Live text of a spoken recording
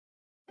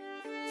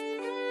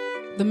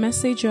The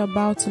message you're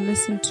about to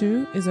listen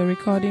to is a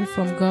recording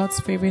from God's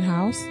favorite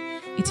house.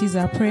 It is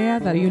our prayer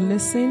that you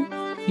listen,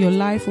 your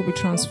life will be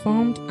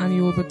transformed, and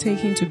you will be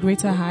taken to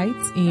greater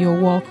heights in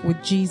your walk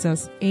with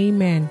Jesus.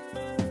 Amen.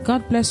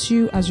 God bless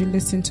you as you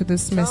listen to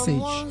this message.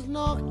 Someone's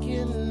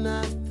knocking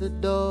at the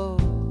door.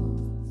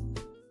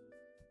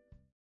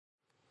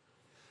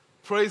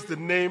 Praise the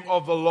name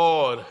of the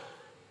Lord.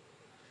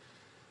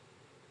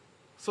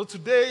 So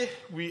today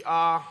we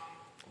are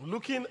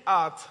looking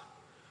at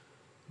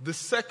the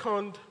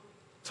second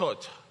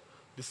touch.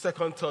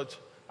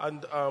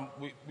 And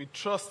we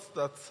trust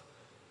that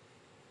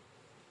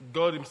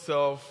God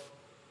himself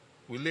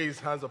will lay his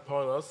hands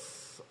upon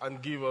us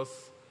and give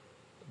us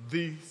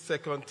the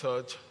second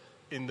touch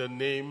in the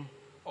name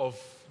of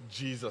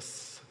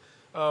Jesus.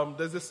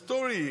 There's a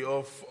story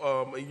of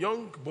a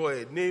young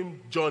boy named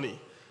Johnny.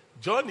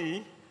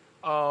 Johnny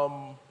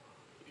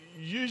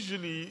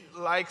usually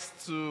likes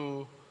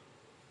to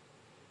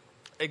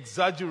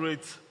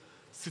exaggerate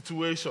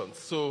situations.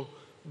 So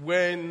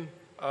when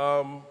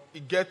he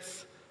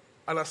gets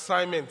an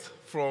assignment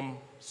from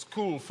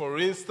school, for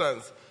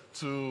instance,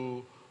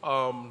 to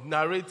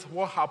narrate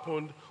what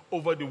happened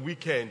over the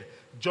weekend,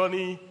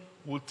 Johnny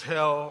will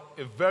tell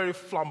a very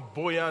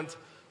flamboyant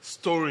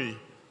story.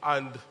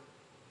 And,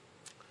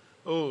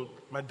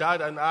 my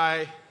dad and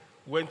I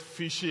went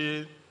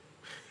fishing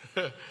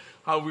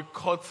and we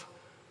caught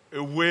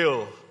a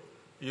whale,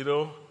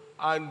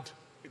 and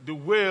the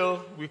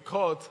whale we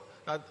caught,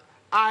 that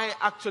I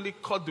actually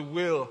caught the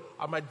whale,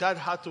 and my dad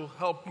had to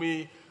help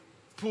me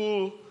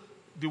pull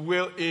the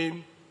whale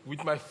in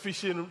with my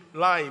fishing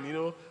line,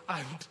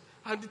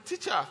 and the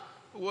teacher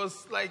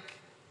was like,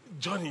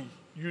 Johnny,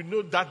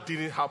 that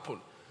didn't happen.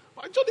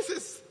 But Johnny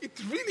says,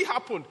 it really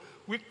happened.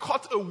 We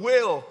caught a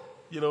whale,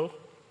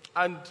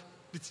 and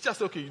the teacher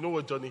said, okay, you know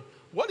what, Johnny,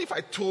 what if I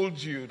told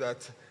you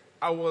that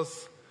I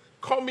was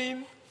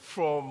coming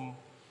from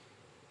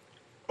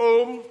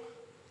home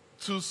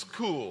to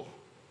school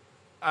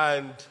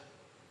and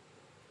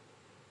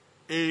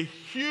a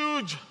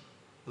huge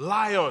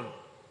lion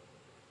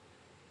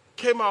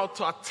came out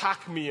to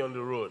attack me on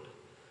the road.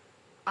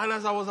 And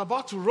as I was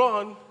about to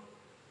run,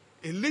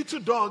 a little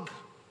dog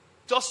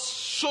just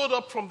showed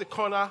up from the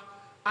corner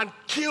and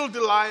killed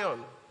the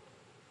lion.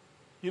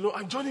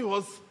 And Johnny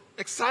was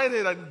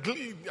excited and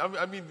glee.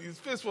 His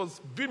face was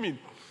beaming.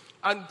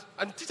 And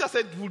the teacher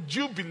said, would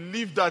you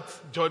believe that,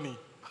 Johnny?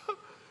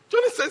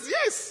 Johnny says,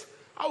 yes,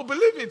 I will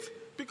believe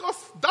it, because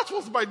that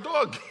was my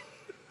dog.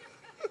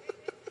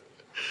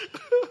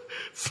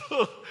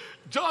 So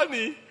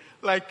Johnny,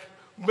 like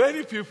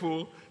many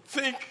people,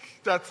 think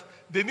that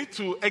they need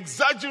to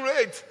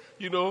exaggerate,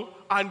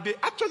 and they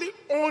actually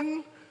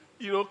own,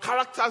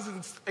 characters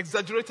in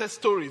exaggerated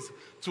stories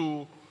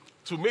to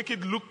make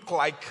it look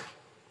like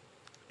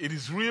it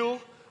is real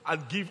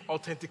and give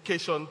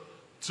authentication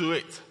to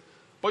it.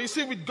 But you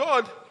see, with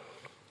God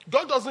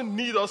doesn't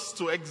need us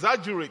to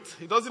exaggerate.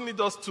 He doesn't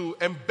need us to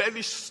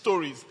embellish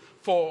stories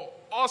for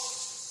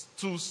us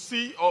to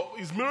see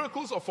his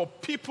miracles or for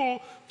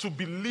people to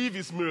believe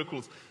his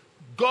miracles.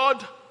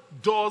 God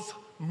does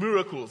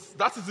miracles.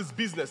 That is his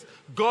business.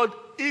 God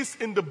is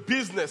in the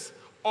business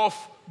of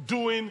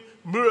doing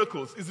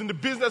miracles. He's in the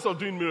business of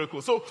doing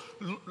miracles. So,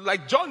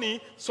 like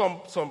Johnny,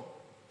 some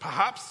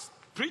perhaps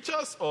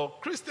preachers or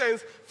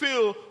Christians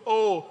feel,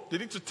 they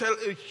need to tell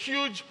a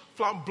huge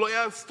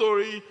flamboyant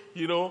story,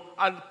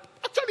 and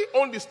actually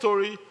own the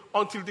story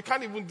until they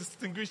can't even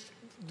distinguish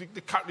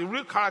the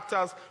real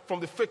characters from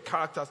the fake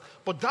characters.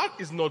 But that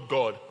is not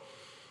God.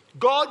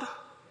 God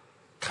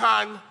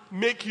can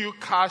make you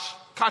catch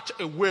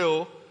a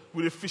whale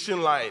with a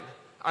fishing line,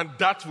 and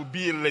that will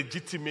be a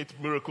legitimate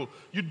miracle.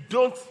 You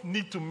don't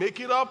need to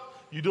make it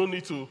up. You don't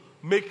need to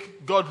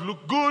make God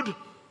look good.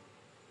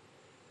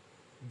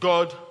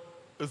 God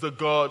is a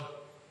God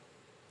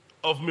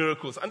of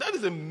miracles. And that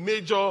is a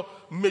major,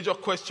 major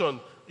question.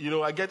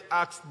 I get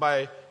asked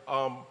by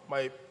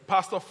my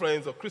pastor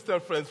friends or Christian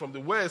friends from the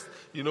West,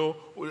 and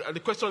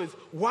the question is,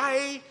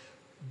 why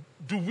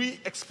do we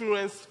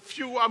experience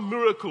fewer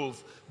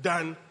miracles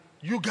than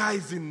you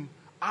guys in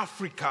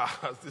Africa,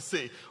 as they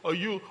say, or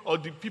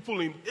the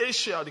people in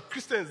Asia, or the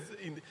Christians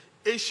in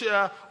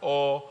Asia,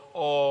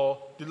 or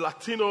the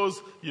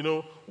Latinos,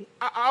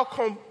 how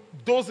come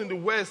those in the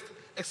West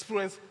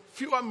experience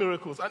fewer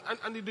miracles?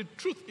 And the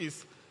truth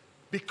is,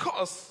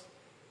 because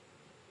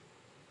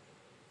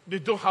they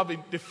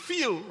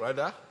feel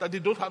that they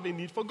don't have a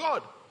need for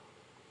God.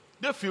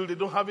 They feel they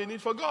don't have a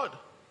need for God.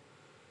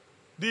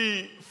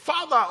 The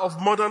father of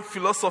modern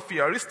philosophy,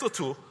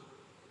 Aristotle,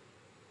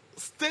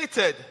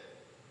 stated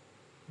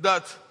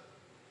that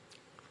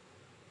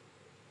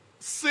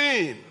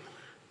seeing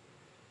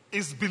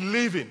is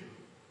believing.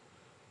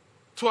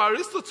 To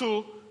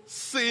Aristotle,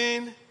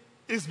 seeing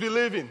is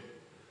believing.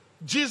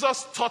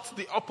 Jesus taught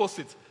the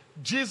opposite.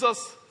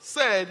 Jesus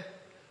said,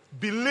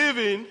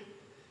 believing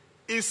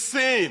is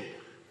seeing.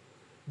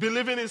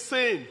 Believing is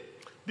seeing.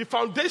 The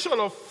foundation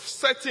of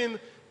certain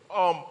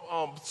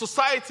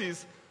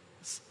societies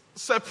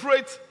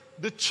separate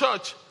the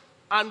church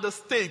and the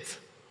state.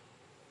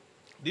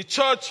 The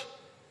church,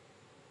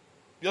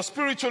 your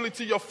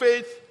spirituality, your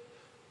faith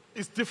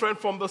is different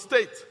from the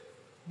state.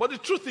 But the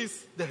truth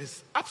is, there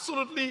is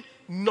absolutely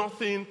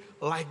nothing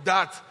like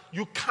that.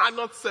 You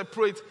cannot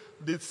separate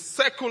the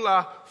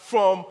secular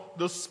from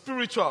the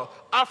spiritual.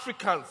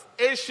 Africans,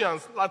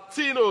 Asians,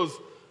 Latinos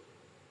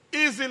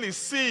easily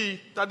see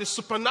that the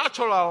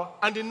supernatural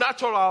and the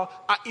natural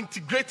are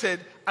integrated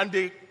and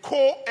they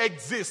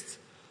coexist.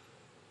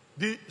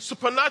 The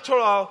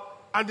supernatural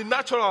and the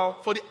natural,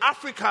 for the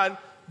African,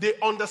 they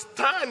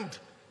understand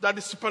that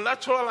the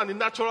supernatural and the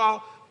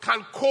natural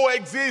can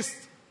coexist.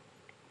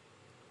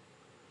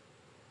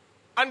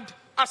 And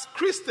as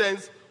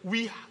Christians,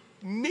 we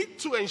need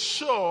to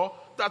ensure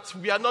that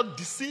we are not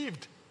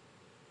deceived.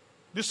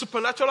 The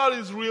supernatural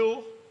is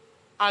real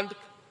and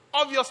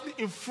obviously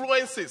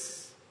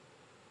influences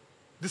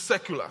the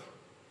secular.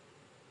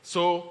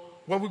 So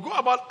when we go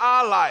about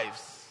our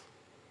lives,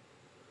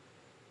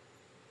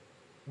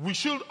 we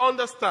should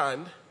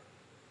understand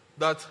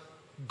that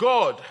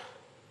God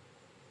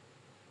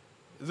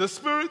is a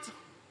spirit.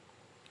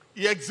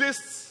 He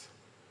exists.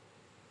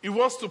 He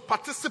wants to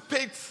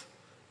participate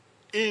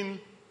in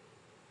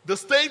the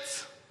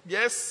state.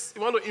 Yes, he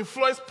wants to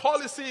influence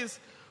policies.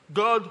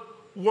 God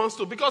wants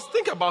to. Because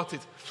think about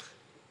it.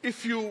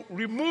 If you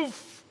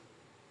remove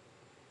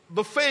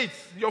the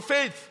faith, your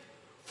faith,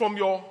 from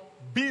your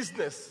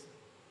business,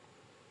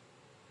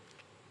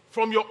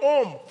 from your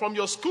home, from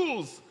your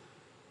schools,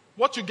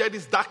 what you get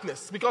is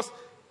darkness. Because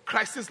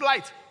Christ is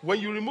light. When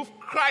you remove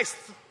Christ,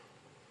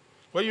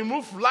 when you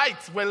remove light,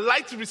 when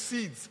light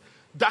recedes,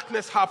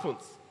 darkness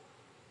happens.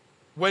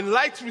 When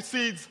light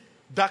recedes,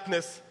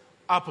 darkness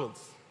happens.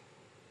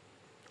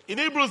 In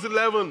Hebrews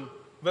 11,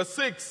 verse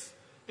 6,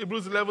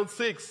 Hebrews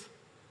 11:6,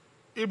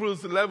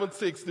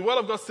 the word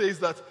of God says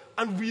that,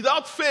 and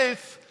without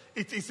faith,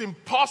 it is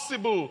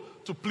impossible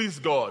to please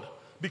God.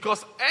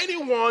 Because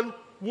anyone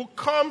who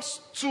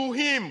comes to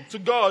him, to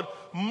God,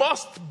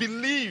 must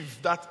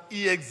believe that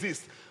he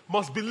exists.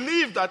 Must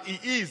believe that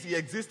he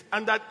exists,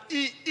 and that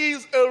he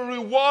is a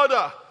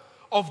rewarder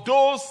of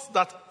those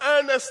that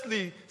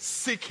earnestly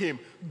seek him.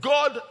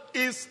 God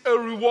is a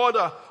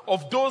rewarder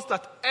of those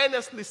that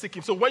earnestly seek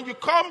him. So when you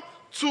come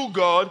to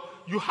God,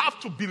 you have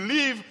to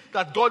believe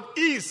that God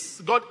exists.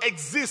 God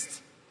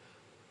exists.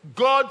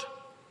 God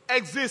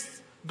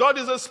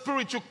is a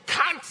spirit. You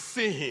can't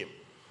see him,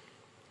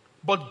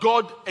 but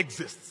God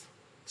exists.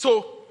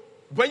 So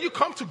when you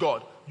come to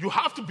God, you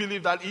have to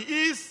believe that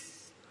he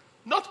is,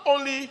 not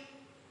only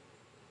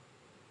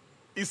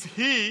is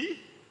he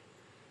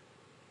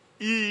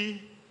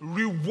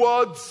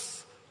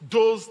rewards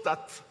those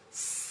that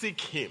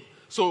seek him.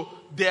 So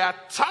there are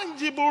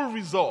tangible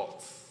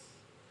results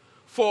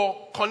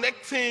for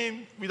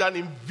connecting with an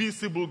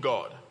invisible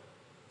God.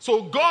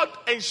 So God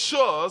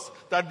ensures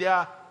that there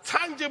are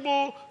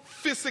tangible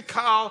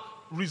physical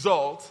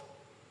results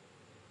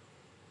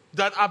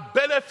that are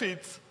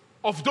benefits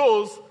of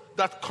those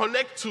that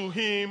connect to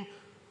him,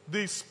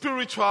 the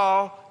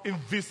spiritual,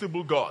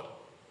 invisible God.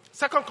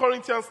 2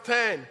 Corinthians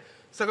 10,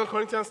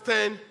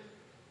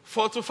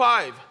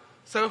 4-5.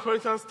 2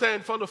 Corinthians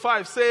 10,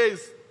 4-5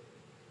 says,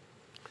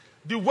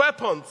 the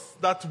weapons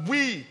that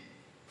we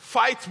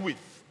fight with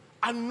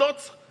are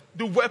not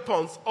the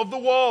weapons of the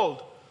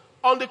world.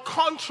 On the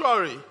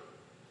contrary,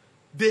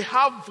 they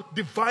have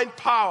divine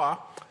power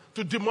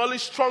to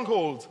demolish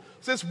strongholds.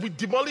 It says we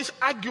demolish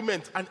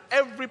argument and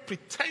every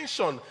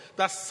pretension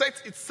that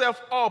sets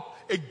itself up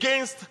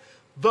against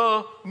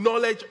the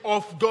knowledge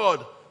of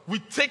God. We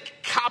take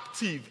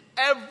captive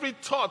every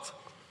thought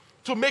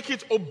to make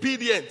it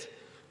obedient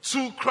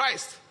to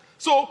Christ.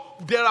 So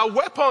there are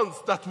weapons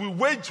that we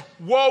wage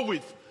war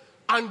with,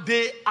 and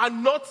they are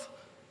not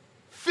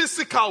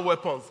physical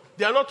weapons.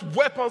 They are not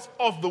weapons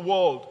of the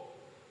world.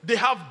 They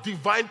have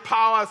divine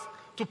powers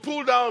to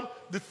pull down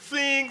the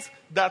things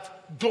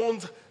that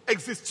don't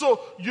exist.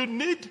 So you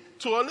need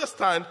to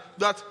understand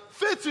that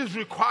faith is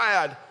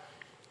required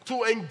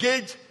to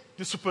engage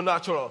the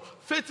supernatural.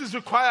 Faith is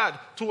required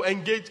to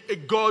engage a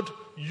God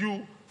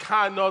you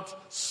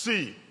cannot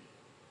see.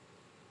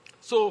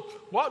 So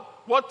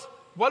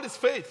what is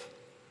faith?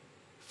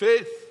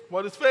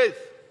 What is faith?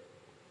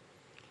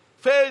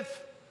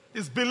 Faith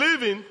is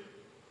believing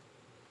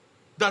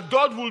that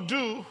God will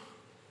do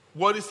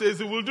what he says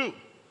he will do.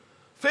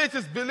 Faith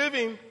is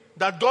believing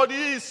that God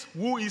is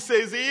who he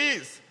says he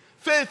is.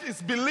 Faith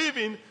is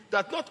believing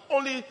that not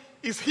only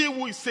is he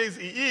who he says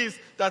he is,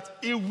 that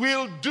he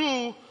will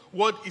do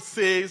what he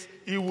says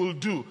he will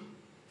do.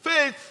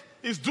 Faith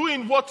is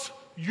doing what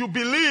you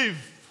believe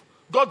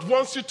God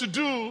wants you to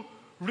do,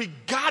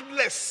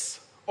 regardless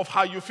of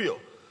how you feel.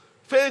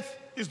 Faith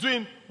is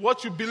doing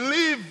what you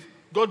believe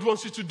God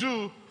wants you to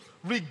do,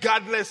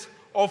 regardless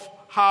of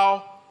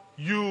how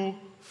you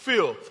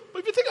feel. But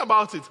if you think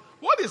about it,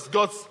 what is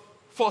God's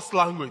first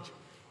language?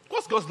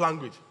 What's God's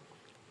language?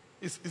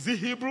 Is it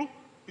Hebrew?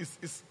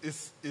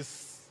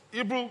 Is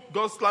Hebrew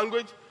God's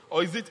language?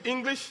 Or is it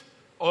English?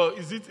 Or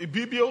is it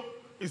Ibibio?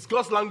 Is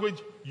God's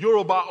language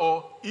Yoruba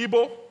or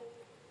Igbo?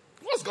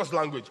 What's God's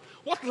language?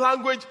 What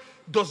language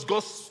does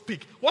God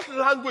speak? What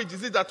language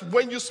is it that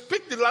when you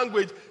speak the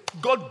language,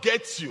 God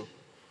gets you?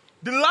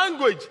 The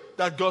language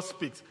that God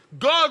speaks.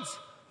 God's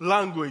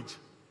language.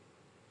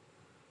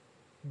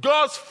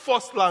 God's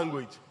first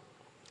language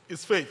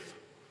is faith.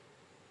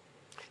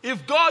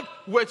 If God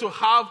were to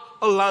have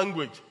a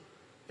language,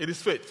 it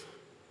is faith.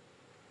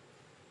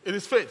 It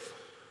is faith.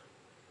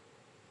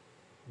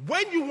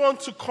 When you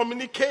want to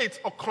communicate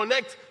or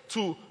connect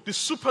to the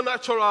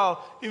supernatural,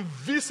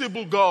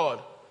 invisible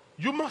God,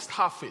 you must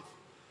have faith.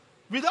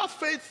 Without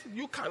faith,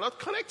 you cannot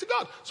connect to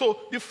God.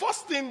 So the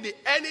first thing the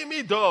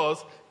enemy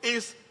does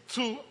is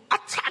to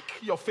attack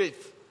your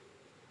faith.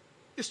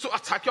 Is to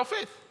attack your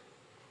faith.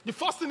 The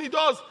first thing he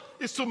does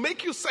is to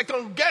make you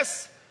second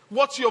guess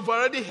what you have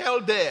already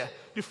held there.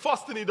 The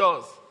first thing he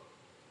does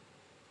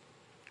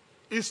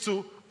is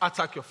to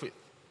attack your faith.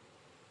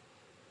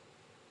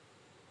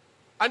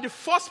 And the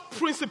first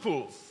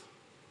principles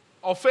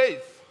of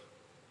faith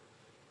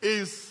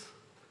is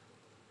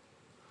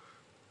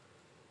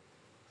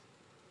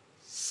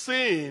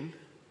seeing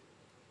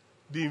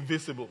the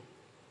invisible.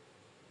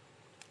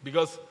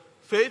 Because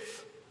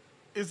faith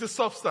is the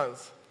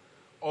substance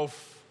of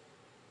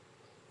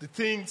the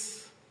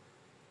things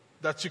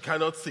that you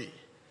cannot see.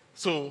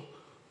 So,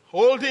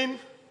 holding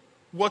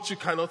what you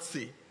cannot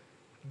see,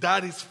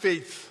 that is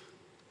faith.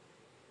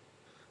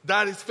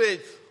 That is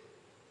faith.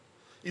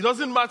 It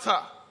doesn't matter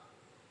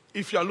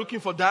if you are looking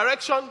for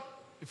direction,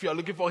 if you are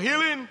looking for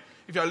healing,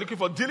 if you are looking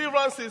for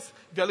deliverances,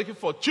 if you are looking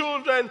for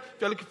children,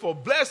 if you are looking for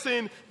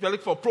blessing, if you are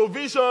looking for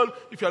provision,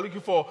 if you are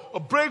looking for a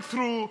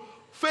breakthrough.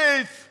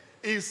 Faith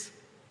is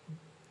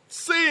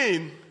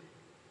seeing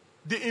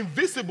the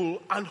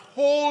invisible and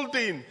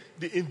holding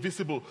the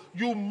invisible.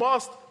 You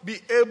must be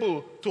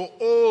able to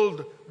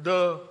hold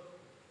the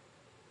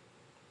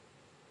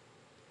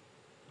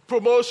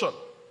promotion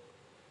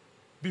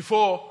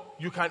before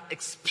you can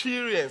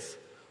experience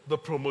the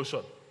promotion.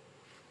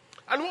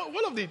 And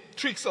one of the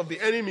tricks of the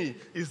enemy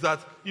is that,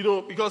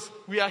 because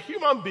we are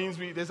human beings,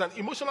 there's an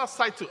emotional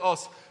side to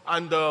us.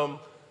 And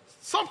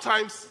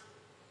sometimes,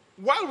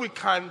 while we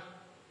can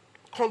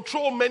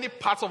control many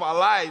parts of our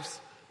lives,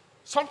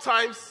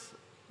 sometimes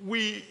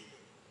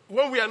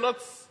when we are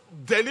not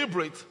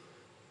deliberate,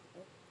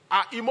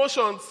 our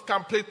emotions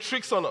can play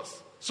tricks on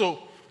us. So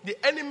the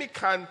enemy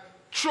can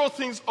throw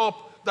things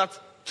up that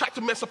try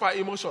to mess up our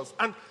emotions.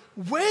 And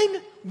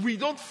when we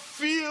don't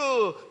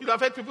feel, I've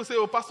heard people say,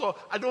 "Oh, Pastor,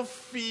 I don't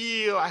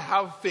feel I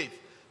have faith."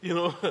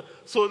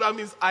 So that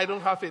means I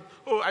don't have faith.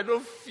 "Oh, I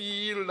don't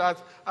feel that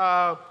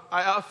I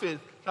have faith."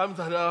 That means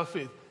I don't have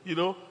faith.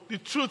 The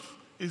truth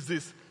is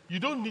this: you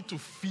don't need to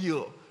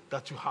feel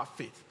that you have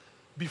faith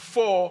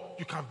before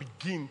you can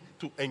begin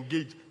to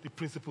engage the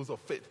principles of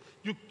faith.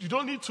 You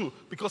don't need to,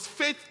 because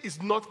faith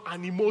is not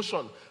an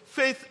emotion.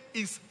 Faith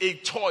is a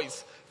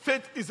choice.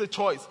 Faith is a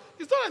choice.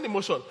 It's not an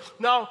emotion.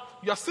 Now,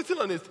 you are sitting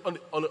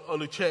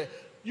on a chair.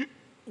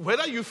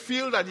 Whether you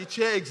feel that the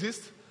chair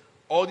exists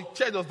or the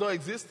chair does not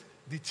exist,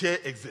 the chair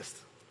exists.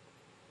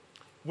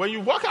 When you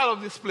walk out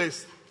of this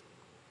place,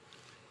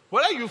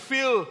 whether you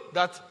feel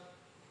that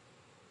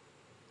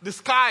the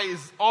sky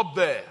is up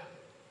there,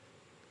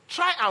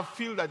 try and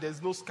feel that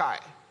there's no sky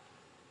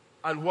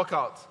and walk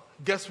out.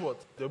 Guess what?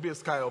 There'll be a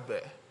sky up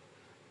there.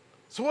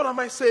 So what am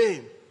I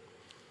saying?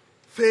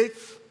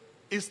 Faith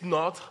is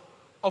not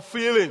a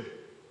feeling.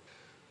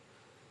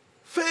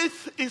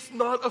 Faith is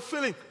not a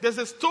feeling. There's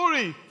a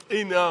story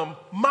in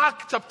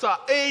Mark chapter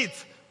 8,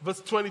 verse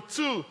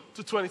 22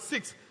 to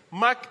 26.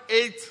 Mark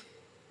 8,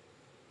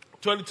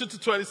 22 to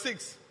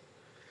 26.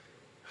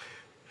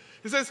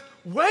 He says,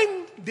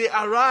 when they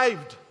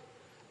arrived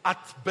at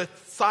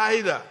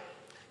Bethsaida,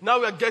 now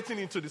we are getting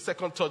into the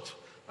second touch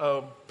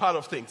part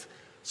of things.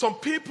 Some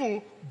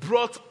people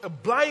brought a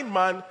blind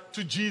man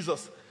to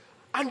Jesus,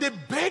 and they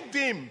begged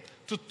him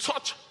to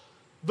touch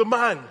the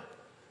man,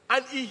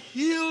 and he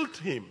healed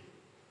him.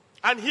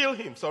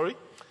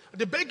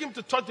 They begged him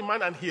to touch the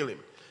man and heal him.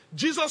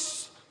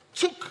 Jesus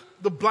took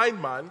the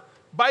blind man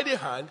by the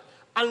hand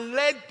and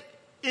led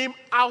him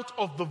out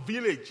of the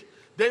village.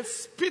 Then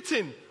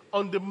spitting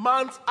on the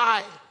man's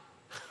eye,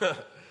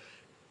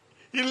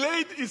 he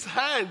laid his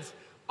hands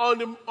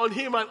on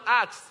him and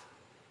asked,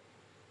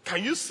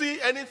 "Can you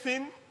see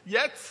anything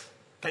yet?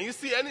 Can you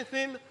see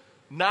anything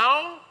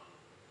now?"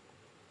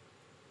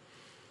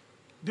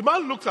 The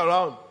man looked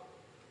around.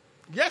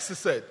 "Yes," he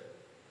said,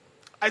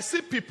 "I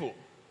see people,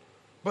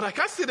 but I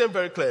can't see them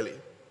very clearly.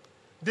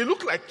 They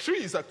look like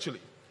trees,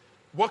 actually,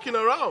 walking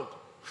around."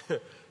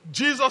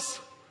 Jesus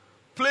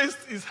placed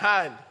his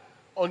hand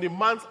on the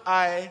man's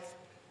eyes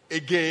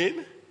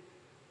again,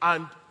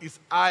 and his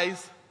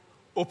eyes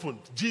opened.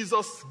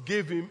 Jesus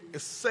gave him a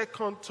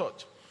second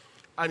touch,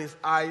 and his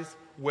eyes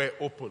were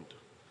opened.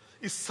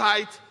 His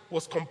sight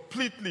was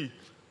completely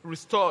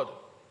restored,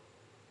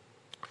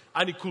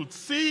 and he could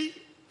see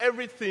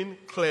everything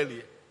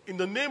clearly. In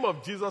the name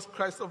of Jesus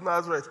Christ of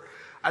Nazareth,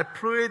 I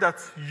pray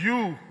that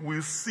you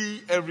will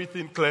see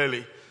everything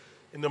clearly.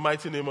 In the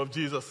mighty name of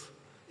Jesus.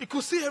 He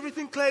could see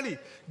everything clearly.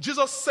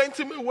 Jesus sent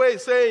him away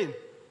saying,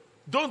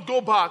 "Don't go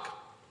back.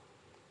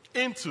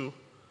 into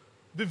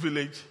the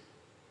village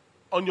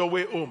on your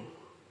way home.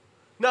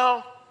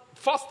 Now,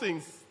 first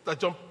things that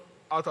jump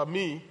out at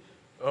me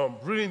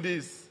reading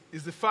this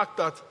is the fact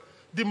that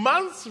the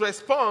man's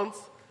response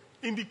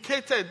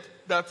indicated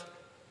that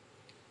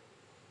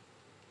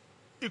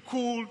he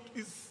could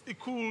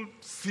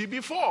see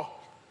before.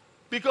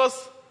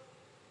 Because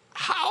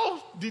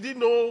how did he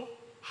know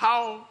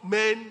how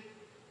men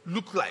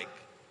look like?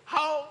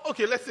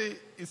 Let's say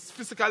it's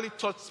physically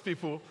touched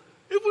people.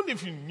 Even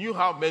if you knew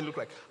how men look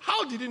like,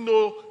 how did he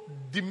know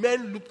the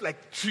men look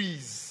like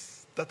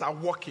trees that are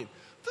walking?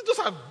 Those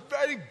are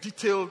very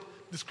detailed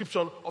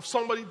description of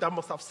somebody that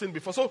must have seen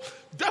before. So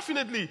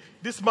definitely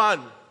this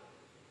man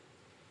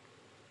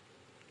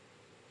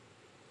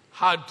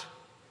had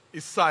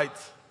his sight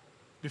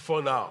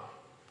before now.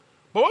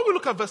 But when we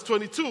look at verse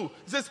 22, it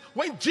says,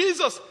 when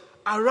Jesus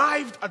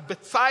arrived at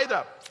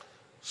Bethsaida,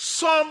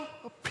 some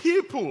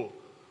people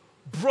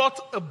brought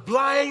a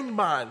blind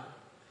man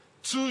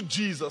to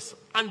Jesus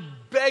and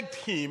begged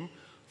him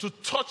to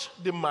touch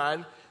the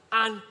man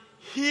and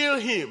heal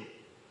him.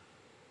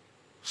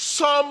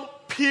 Some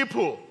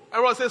people,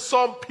 everyone says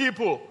some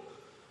people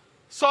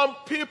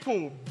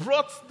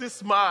brought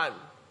this man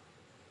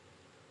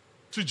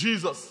to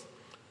Jesus.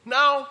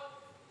 Now,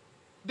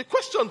 the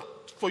question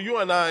for you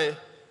and I,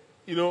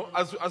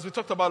 as we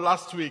talked about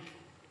last week,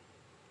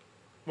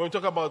 when we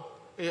talk about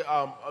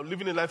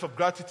living a life of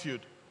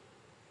gratitude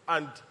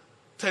and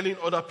telling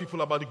other people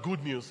about the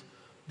good news,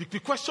 the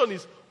question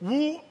is,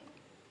 who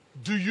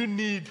do you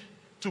need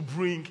to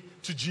bring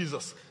to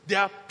Jesus? There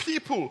are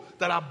people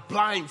that are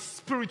blind,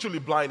 spiritually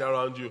blind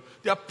around you.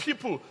 There are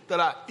people that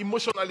are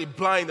emotionally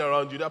blind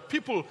around you. There are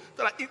people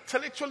that are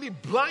intellectually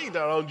blind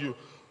around you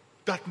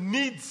that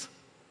needs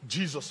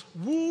Jesus.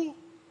 Who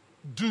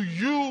do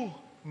you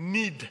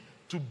need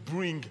to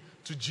bring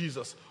to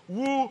Jesus?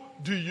 Who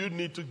do you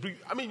need to bring?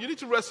 You need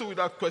to wrestle with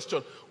that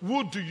question.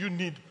 Who do you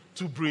need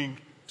to bring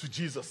to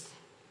Jesus?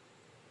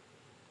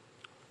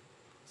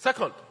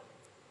 Second,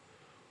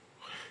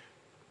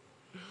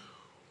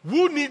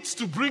 who needs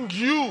to bring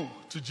you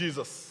to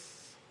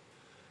Jesus?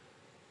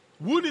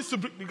 Who needs to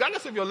bring,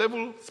 regardless of your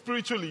level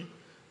spiritually,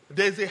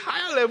 there's a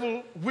higher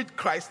level with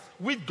Christ,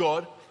 with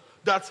God,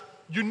 that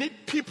you need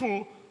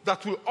people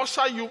that will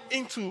usher you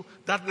into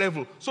that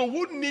level. So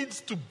who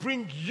needs to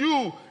bring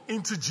you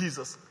into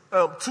Jesus,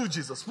 to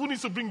Jesus? Who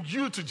needs to bring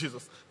you to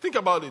Jesus? Think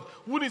about it.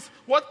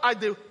 What are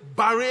the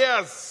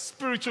barriers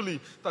spiritually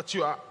that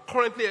you are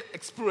currently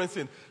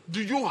experiencing?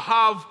 Do you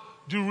have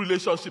the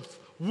relationships?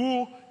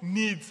 Who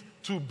needs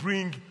to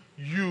bring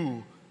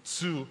you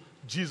to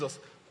Jesus?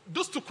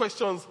 Those two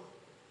questions,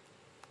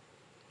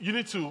 you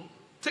need to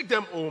take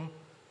them home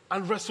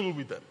and wrestle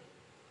with them.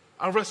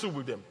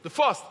 The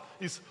first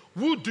is,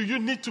 who do you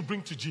need to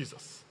bring to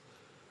Jesus?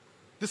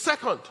 The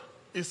second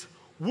is,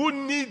 who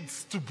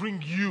needs to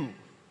bring you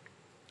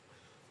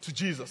to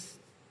Jesus?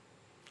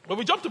 When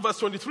we jump to verse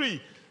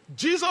 23,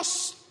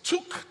 Jesus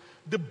took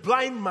the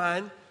blind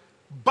man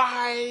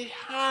by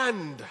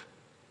hand.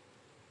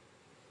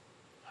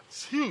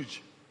 That's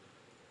huge.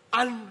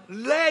 And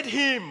led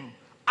him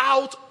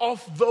out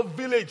of the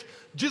village.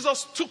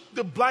 Jesus took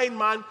the blind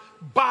man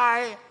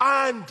by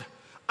hand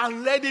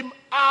and led him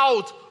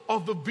out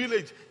of the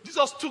village.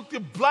 Jesus took the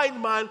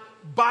blind man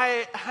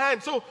by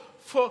hand. So,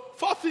 for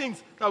four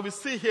things that we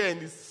see here in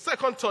this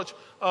second touch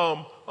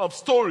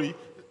story,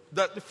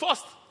 that the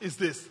first is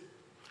this.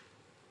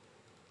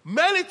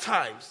 Many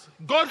times,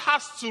 God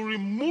has to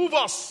remove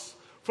us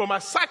from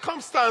our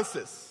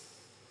circumstances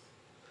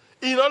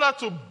in order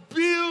to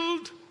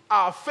build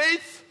our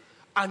faith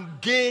and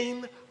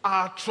gain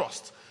our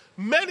trust.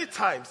 Many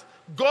times,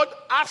 God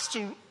has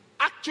to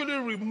actually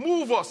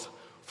remove us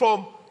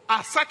from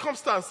our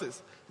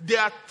circumstances. There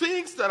are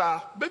things that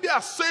are maybe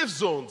our safe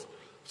zones.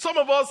 Some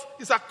of us,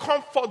 it's our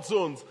comfort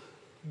zones.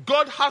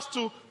 God has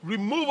to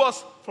remove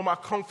us from our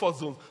comfort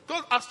zones.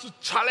 God has to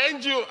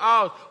challenge you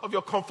out of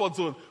your comfort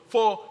zone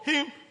for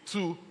Him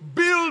to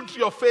build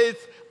your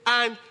faith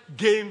and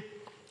gain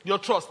your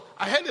trust.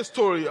 I heard a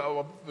story,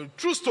 a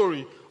true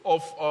story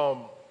of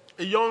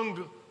a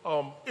young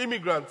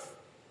immigrant.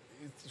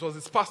 It was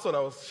his pastor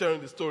that was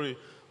sharing the story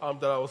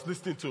that I was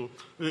listening to.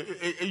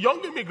 A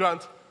young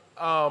immigrant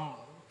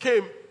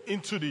came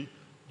into the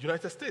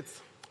United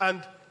States.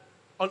 And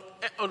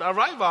on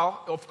arrival,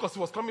 of course, he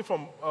was coming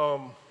from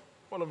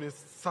one of the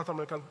South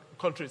American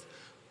countries.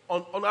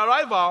 On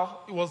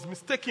arrival, he was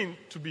mistaken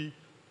to be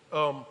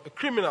a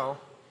criminal.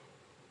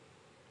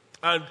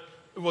 And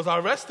he was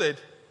arrested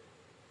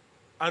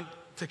and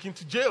taken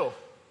to jail.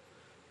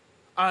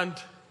 And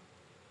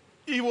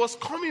he was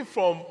coming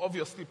from,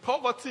 obviously,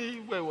 poverty,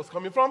 where he was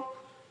coming from.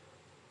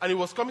 And he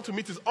was coming to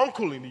meet his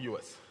uncle in the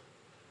U.S.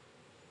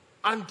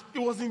 And he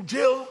was in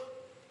jail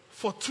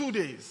for 2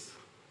 days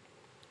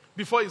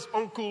before his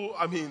uncle,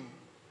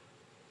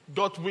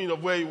 got wind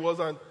of where he was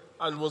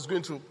and was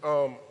going to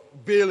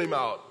bail him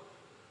out.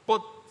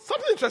 But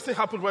something interesting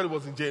happened when he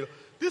was in jail.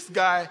 This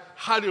guy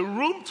had a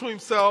room to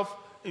himself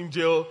in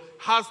jail,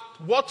 has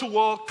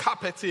wall-to-wall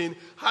carpeting,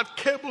 had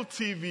cable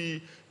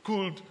TV,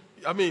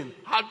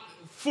 had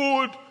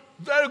food,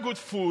 very good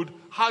food,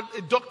 had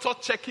a doctor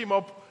check him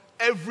up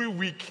every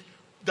week,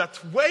 that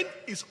when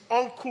his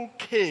uncle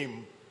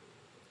came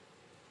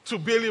to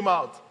bail him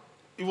out,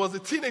 he was a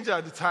teenager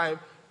at the time,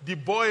 the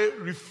boy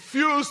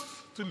refused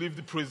to leave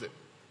the prison.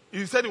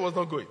 He said he was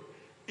not going.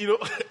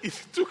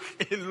 It took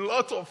a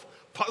lot of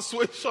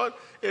persuasion,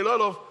 a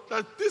lot of,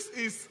 that this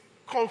is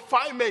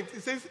confinement. He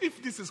says,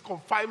 if this is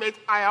confinement,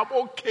 I am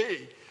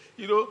okay.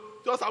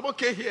 Just I'm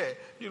okay here.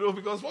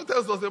 Because what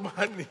else does a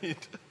man need?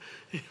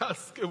 He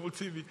has cable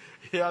TV.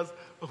 He has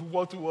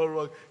one-to-one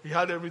rug. He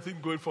had everything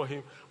going for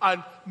him.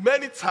 And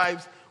many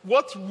times,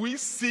 what we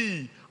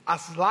see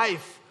as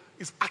life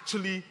is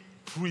actually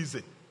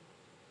prison.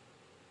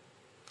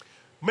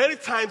 Many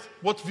times,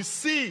 what we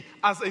see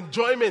as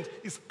enjoyment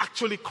is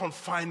actually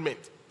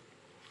confinement.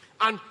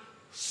 And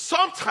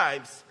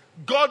sometimes,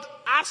 God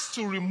has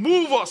to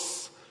remove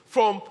us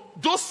from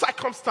those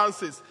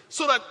circumstances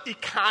so that He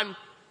can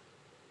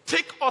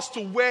take us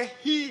to where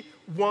He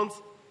wants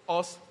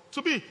us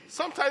to be.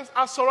 Sometimes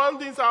our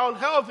surroundings are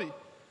unhealthy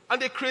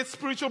and they create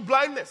spiritual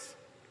blindness.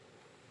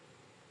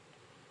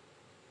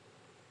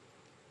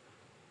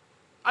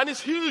 And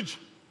it's huge.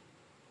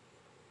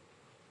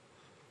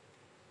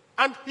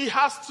 And He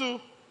has to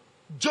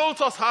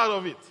jolt us out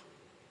of it.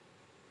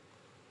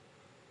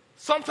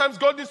 Sometimes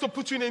God needs to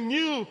put you in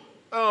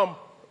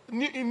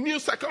new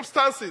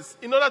circumstances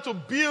in order to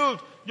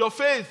build your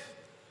faith.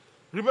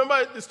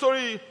 Remember the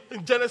story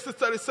in Genesis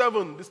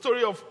 37, the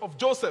story of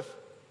Joseph.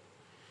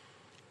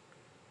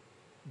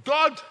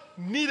 God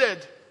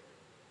needed,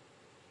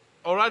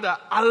 or rather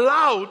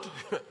allowed,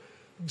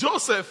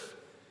 Joseph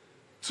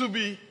to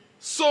be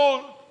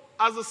sold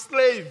as a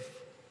slave,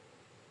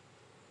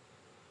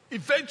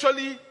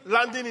 eventually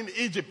landing in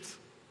Egypt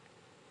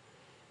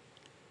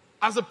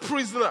as a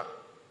prisoner.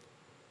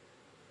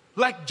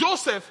 Like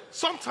Joseph,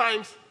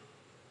 sometimes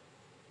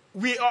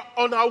we are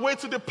on our way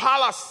to the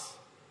palace,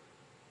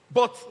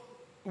 but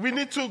we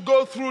need to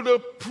go through the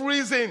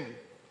prison.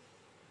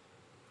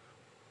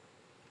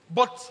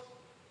 But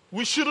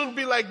we shouldn't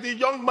be like the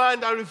young man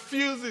that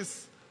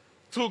refuses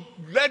to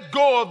let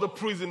go of the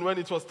prison when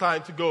it was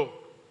time to go.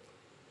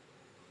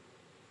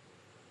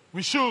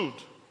 We should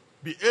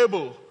be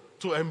able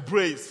to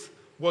embrace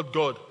what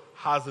God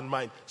has in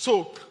mind.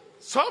 So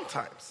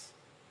sometimes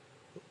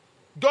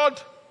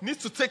God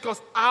needs to take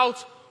us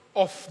out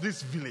of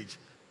this village.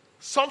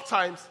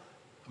 Sometimes,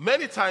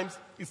 many times,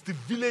 it's the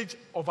village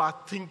of our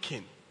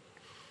thinking.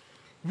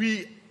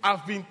 We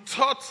have been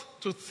taught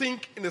to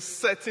think in a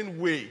certain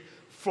way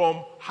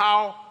from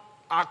how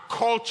our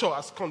culture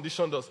has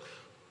conditioned us.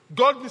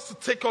 God needs to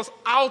take us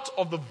out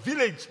of the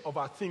village of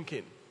our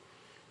thinking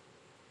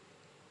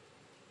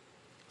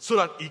so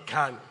that He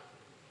can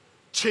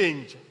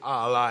change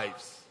our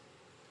lives.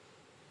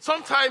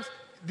 Sometimes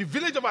the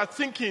village of our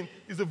thinking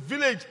is a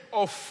village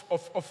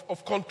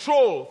of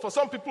control. For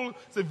some people,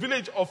 it's a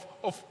village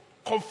of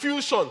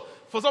confusion.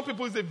 For some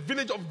people, it's a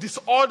village of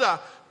disorder.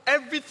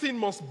 Everything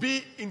must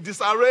be in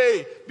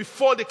disarray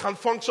before they can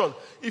function.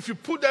 If you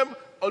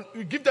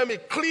you give them a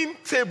clean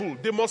table,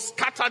 they must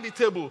scatter the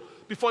table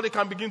before they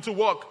can begin to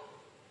work.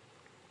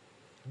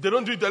 They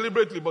don't do it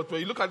deliberately, but when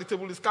you look at the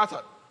table, it's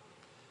scattered.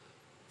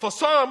 For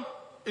some,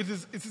 it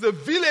is a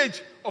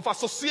village of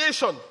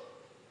association.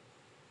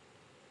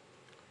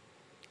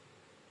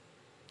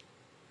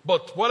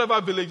 But whatever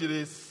village it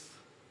is,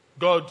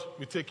 God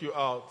will take you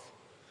out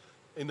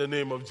in the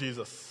name of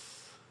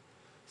Jesus.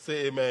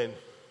 Say amen.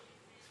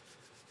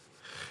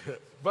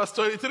 Verse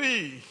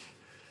 23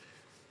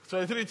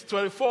 to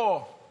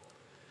 24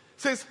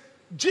 says,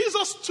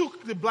 Jesus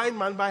took the blind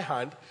man by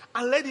hand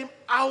and led him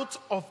out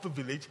of the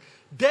village,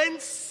 then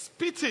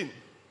spitting.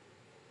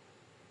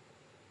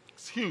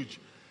 It's huge.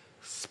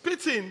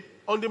 Spitting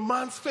on the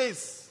man's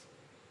face.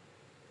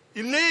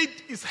 He laid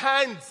his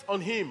hands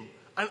on him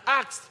and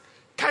asked,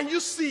 "Can you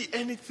see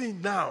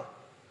anything now?"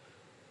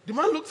 The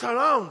man looked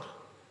around.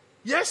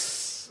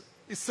 "Yes,"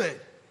 he said.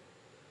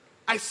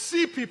 "I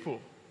see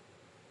people,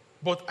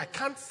 but I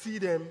can't see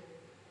them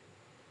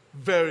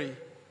very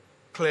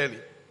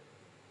clearly.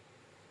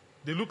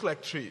 They look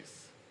like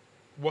trees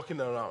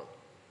walking around."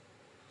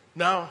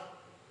 Now,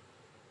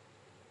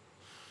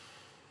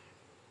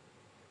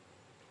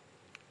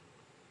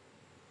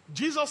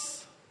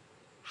 Jesus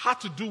had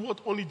to do what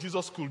only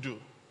Jesus could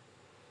do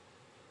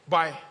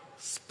by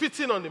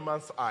spitting on the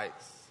man's eyes,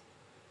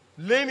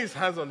 laying his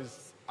hands on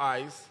his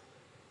eyes,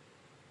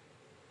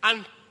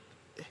 and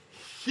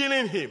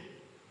healing him.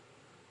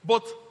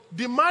 But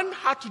the man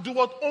had to do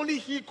what only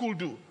he could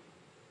do.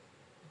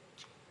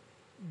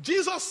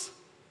 Jesus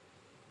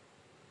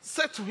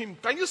said to him,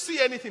 "Can you see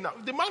anything now?"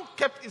 The man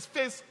kept his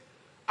face,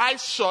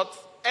 eyes shut,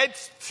 head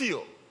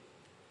still.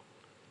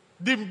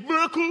 The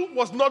miracle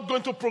was not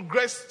going to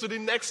progress to the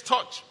next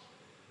touch.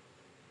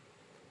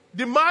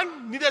 The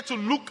man needed to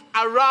look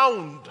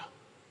around.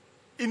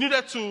 He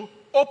needed to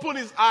open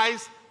his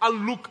eyes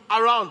and look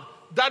around.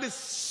 That is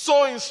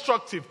so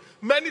instructive.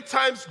 Many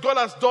times God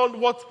has done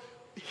what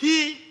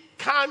He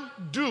can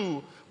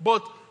do,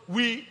 but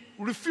we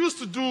refuse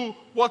to do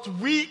what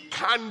we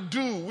can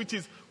do, which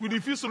is we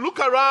refuse to look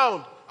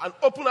around and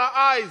open our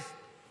eyes.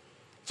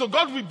 So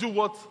God will do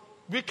what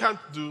we can't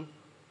do.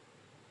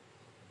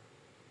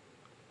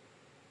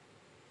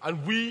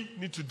 And we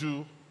need to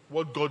do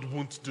what God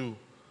won't do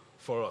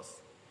for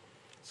us.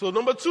 So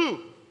number 2,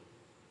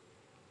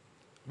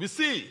 we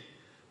see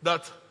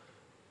that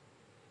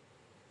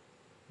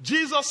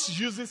Jesus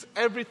uses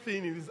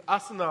everything in his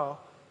arsenal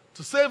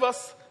to save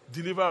us,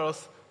 deliver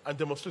us, and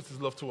demonstrate his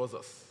love towards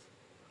us.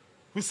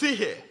 We see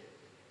here,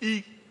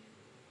 he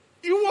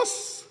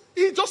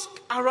just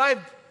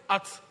arrived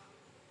at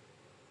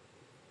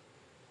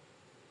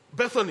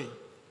Bethany.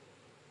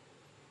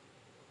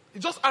 He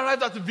just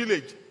arrived at the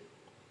village.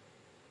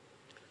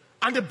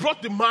 And they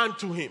brought the man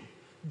to him.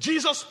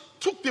 Jesus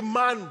took the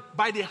man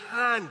by the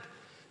hand,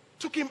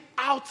 took him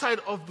outside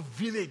of the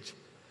village.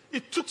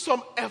 It took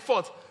some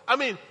effort. I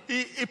mean,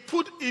 he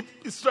put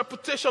his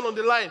reputation on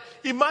the line.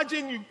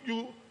 Imagine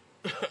you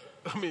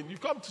you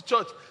come to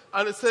church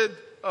and they said,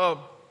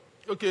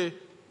 okay,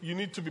 you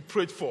need to be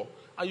prayed for.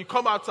 And you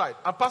come outside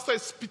and pastor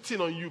is spitting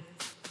on you.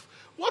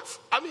 What?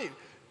 I mean,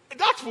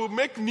 that will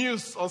make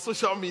news on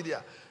social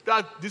media.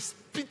 That the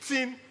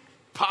spitting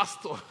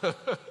pastor.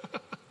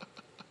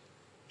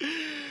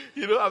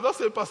 I'm not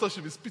saying pastor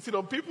should be spitting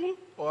on people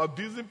or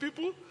abusing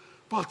people.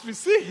 But we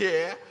see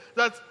here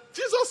that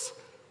Jesus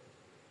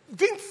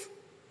didn't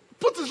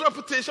put his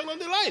reputation on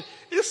the line.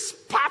 He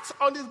spat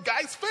on this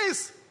guy's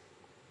face.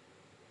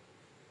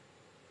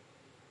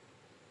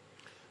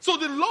 So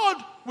the Lord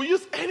will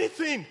use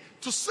anything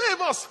to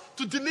save us,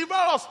 to deliver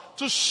us,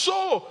 to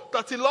show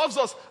that he loves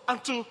us,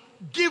 and to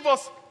give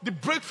us the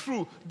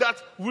breakthrough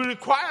that we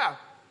require.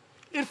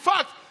 In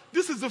fact,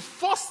 this is the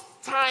first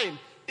time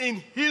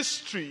in the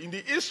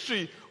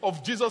history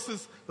of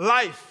Jesus'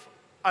 life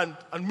and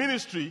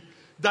ministry,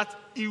 that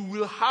he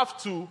will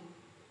have to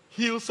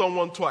heal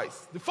someone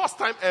twice. The first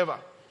time ever.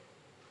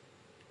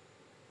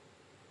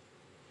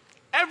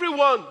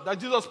 Everyone that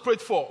Jesus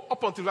prayed for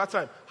up until that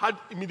time had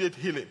immediate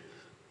healing.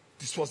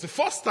 This was the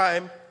first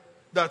time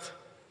that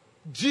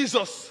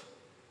Jesus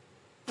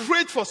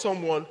prayed for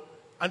someone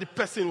and the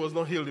person was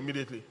not healed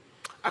immediately.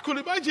 I could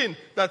imagine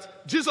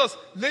that Jesus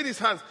laid his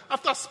hands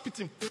after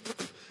spitting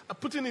and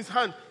putting his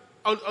hand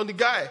on the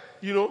guy,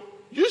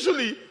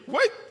 Usually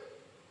when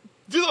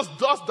Jesus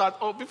does that,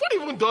 or before he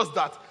even does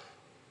that,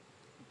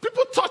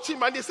 people touch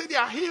him and they say they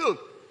are healed.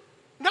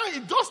 Now he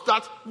does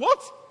that.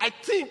 What I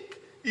think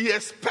he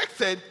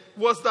expected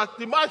was that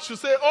the man should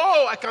say,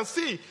 "Oh, I can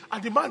see."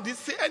 And the man didn't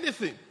say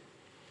anything.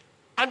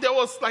 And there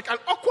was like an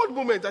awkward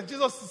moment, and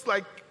Jesus is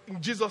like,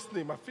 "In Jesus'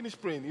 name," I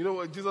finished praying.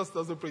 Jesus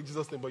doesn't pray in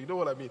Jesus' name, but you know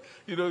what I mean.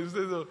 He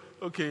says,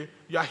 "Okay,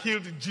 you are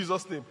healed in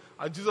Jesus' name."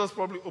 And Jesus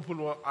probably opened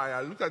one eye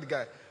and looked at the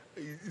guy.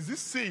 Is this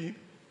seeing?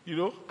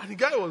 And the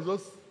guy was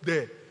just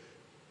there.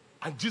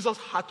 And Jesus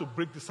had to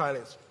break the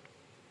silence.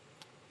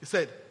 He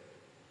said,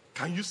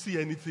 "Can you see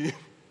anything?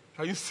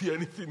 Can you see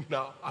anything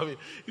now?" I mean,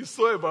 it's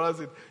so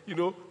embarrassing.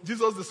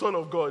 Jesus, the Son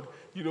of God,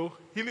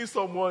 healing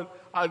someone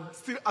and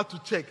still had to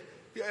check.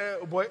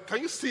 Boy,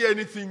 can you see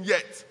anything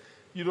yet?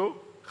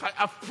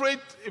 I've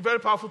prayed a very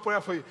powerful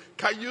prayer for you.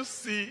 Can you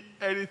see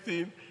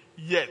anything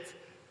yet?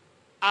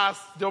 Has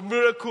your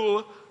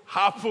miracle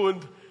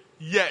happened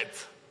yet?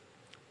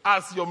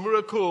 Has your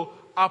miracle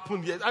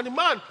happened yet? And the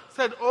man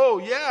said, "Oh,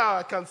 yeah,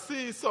 I can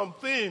see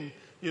something,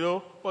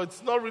 but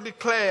it's not really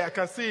clear. I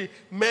can see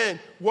men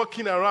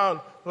walking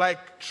around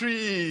like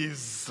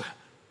trees."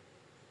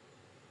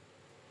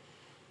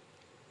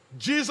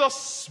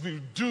 Jesus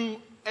will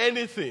do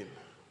anything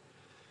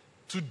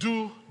to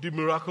do the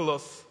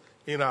miraculous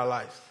in our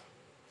life.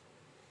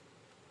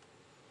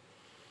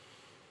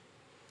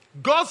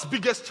 God's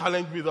biggest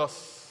challenge with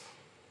us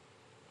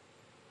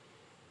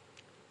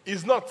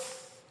has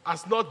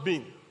not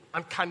been,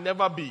 and can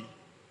never be,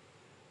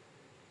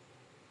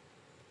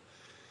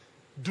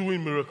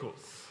 doing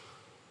miracles.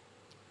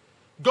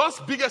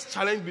 God's biggest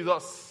challenge with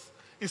us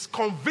is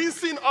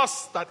convincing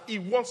us that he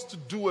wants to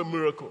do a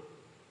miracle.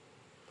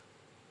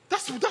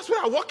 That's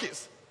where our work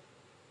is.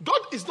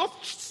 God is not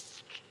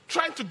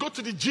trying to go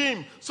to the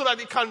gym so that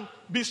he can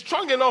be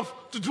strong enough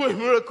to do a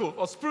miracle,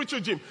 or spiritual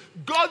gym.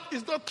 God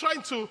is not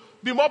trying to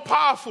be more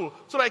powerful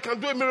so that he can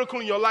do a miracle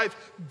in your life.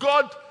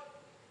 God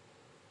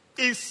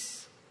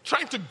is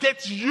trying to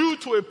get you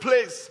to a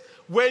place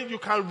where you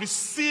can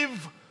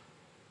receive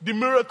the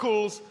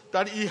miracles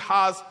that he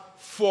has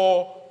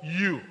for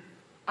you.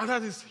 And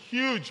that is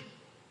huge.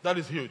 That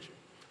is huge.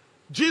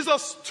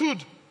 Jesus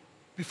stood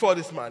before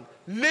this man,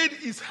 laid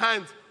his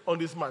hands on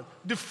this man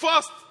the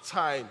first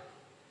time,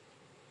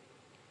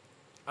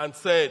 and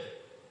said,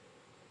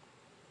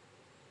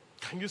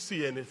 "Can you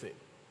see anything?"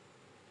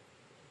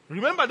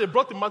 Remember, they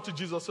brought the man to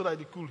Jesus so that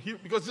he could heal,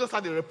 because Jesus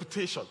had a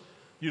reputation.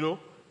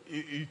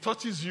 He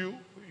touches you,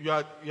 you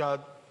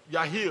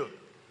are healed.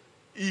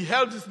 He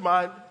held this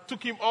man,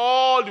 took him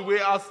all the way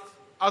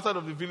outside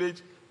of the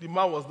village. The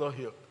man was not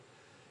healed.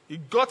 He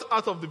got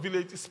out of the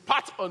village, he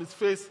spat on his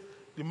face.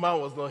 The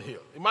man was not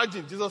healed.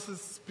 Imagine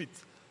Jesus' spit.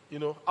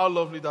 How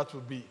lovely that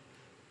would be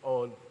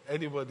on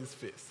anybody's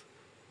face.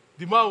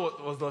 The man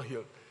was not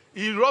healed.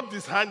 He rubbed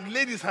his hand,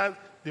 laid his hand.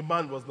 The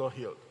man was not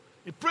healed.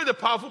 He prayed a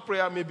powerful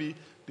prayer, maybe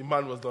the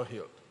man was not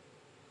healed.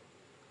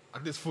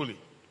 At least fully.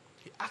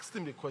 He asked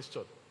him the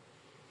question,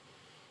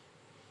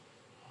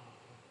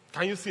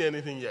 can you see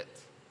anything yet?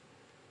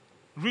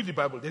 Read the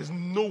Bible. There's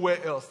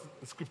nowhere else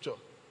in Scripture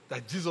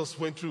that Jesus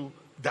went through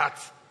that.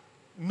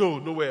 No,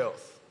 nowhere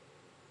else.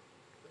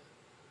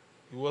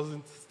 He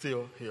wasn't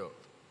still healed.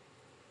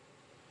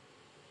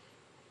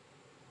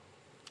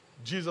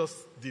 Jesus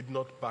did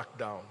not back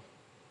down.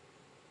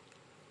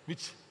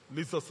 Which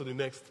leads us to the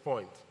next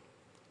point.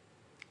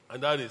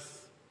 And that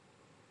is,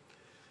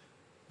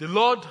 the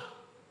Lord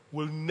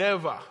will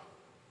never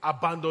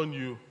abandon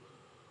you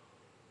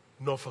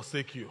nor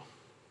forsake you.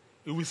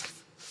 He will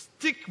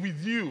stick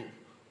with you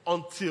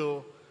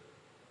until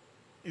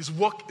his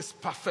work is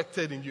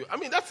perfected in you. I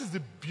mean, that is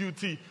the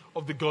beauty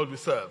of the God we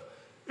serve.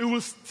 He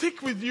will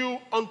stick with you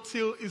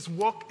until his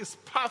work is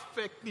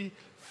perfectly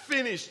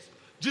finished.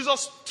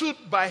 Jesus stood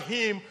by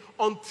him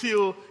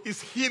until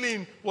his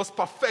healing was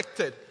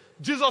perfected.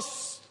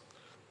 Jesus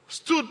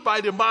stood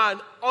by the man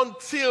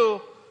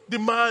until the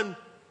man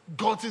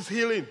got his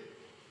healing.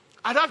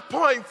 At that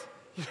point,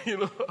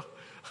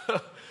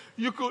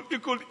 you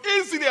could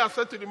easily have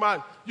said to the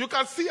man, you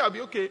can see I'll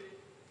be okay.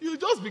 You'll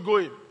just be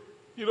going.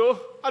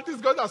 At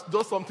least God has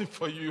done something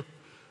for you.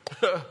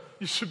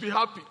 You should be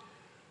happy.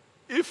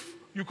 If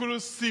you couldn't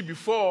see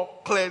before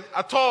clearly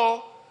at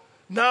all,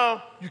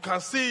 now you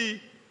can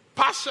see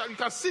partial. You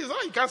can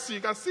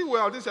see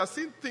well. You are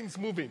seeing things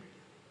moving.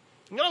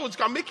 In other words,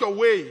 you can make your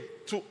way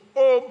to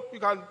home. You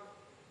can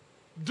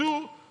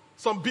do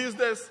some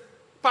business.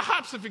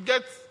 Perhaps if you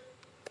get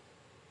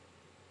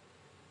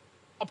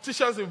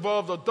opticians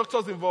involved or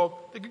doctors involved,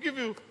 they could give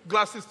you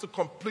glasses to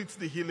complete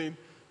the healing.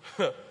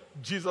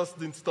 Jesus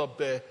didn't stop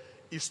there.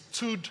 He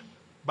stood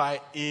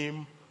by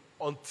him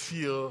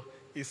until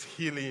his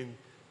healing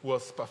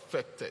was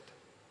perfected.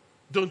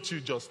 Don't you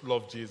just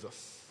love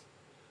Jesus?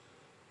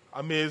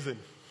 Amazing.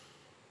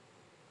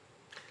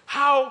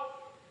 How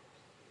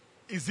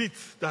is it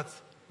that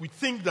we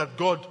think that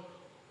God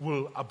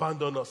will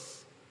abandon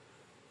us?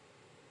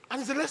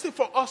 And it's a lesson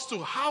for us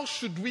too. How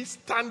should we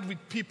stand with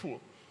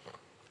people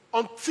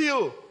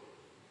until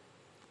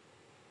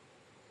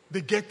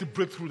they get the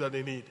breakthrough that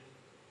they need?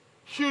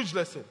 Huge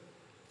lesson.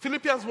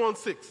 Philippians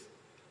 1:6.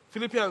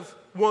 Philippians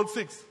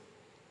 1:6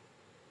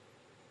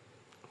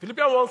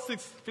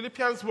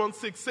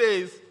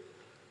 says,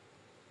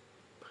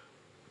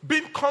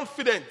 being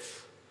confident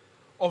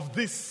of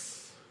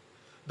this,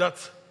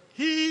 that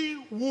he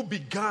who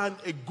began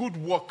a good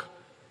work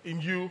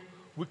in you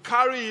will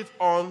carry it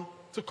on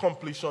to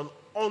completion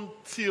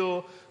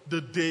until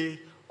the day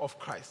of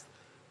Christ.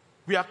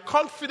 We are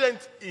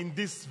confident in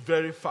this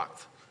very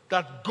fact,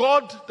 that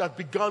God that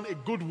began a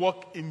good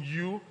work in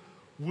you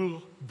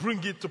will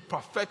bring it to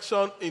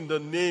perfection in the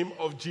name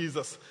of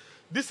Jesus.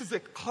 This is a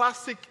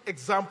classic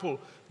example.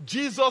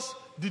 Jesus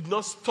did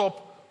not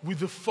stop with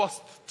the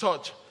first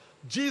touch.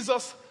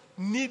 Jesus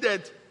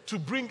needed to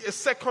bring a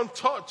second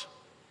touch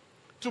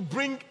to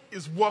bring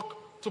his work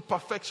to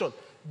perfection.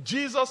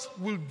 Jesus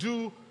will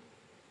do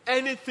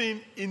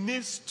anything he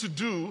needs to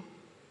do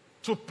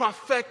to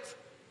perfect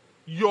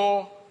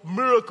your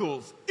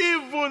miracles,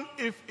 even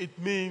if it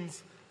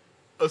means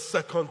a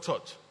second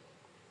touch.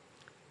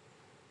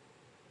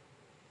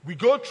 We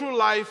go through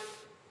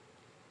life,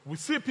 we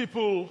see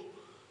people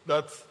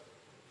that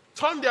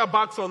turn their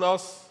backs on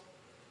us,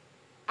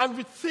 and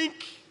we think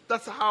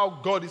that's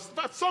how God is.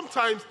 But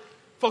sometimes,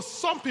 for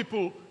some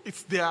people,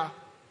 it's their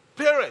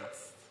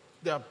parents,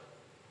 their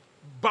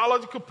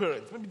biological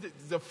parents, maybe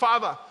the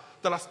father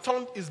that has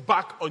turned his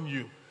back on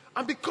you.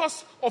 And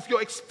because of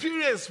your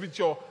experience with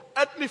your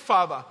earthly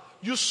father,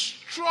 you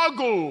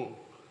struggle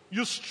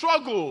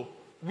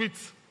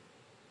with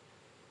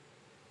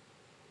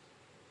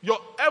your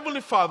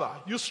heavenly Father.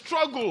 You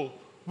struggle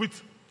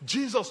with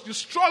Jesus. You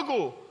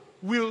struggle.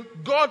 Will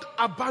God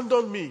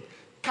abandon me?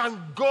 Can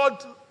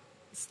God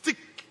stick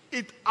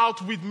it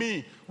out with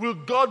me? Will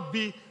God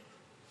be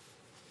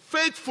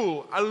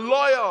faithful and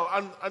loyal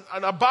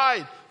and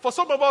abide? For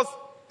some of us,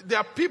 there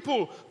are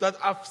people that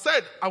have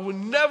said, I will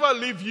never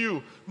leave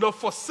you nor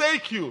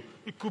forsake you.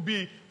 It could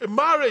be a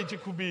marriage.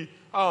 It could be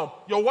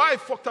your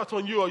wife worked out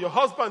on you, or your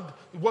husband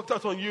worked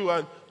out on you,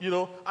 and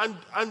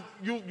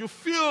you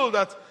feel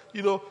that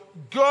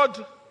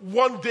God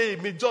one day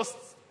may just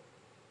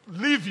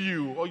leave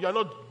you, or you are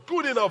not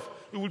good enough.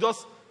 He will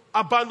just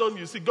abandon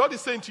you. See, God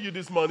is saying to you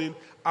this morning,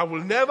 I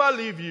will never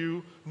leave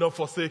you nor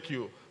forsake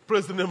you.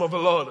 Praise the name of the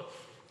Lord.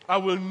 I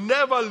will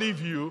never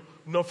leave you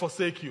nor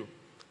forsake you.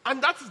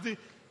 And that is the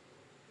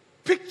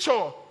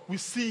picture we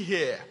see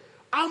here.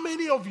 How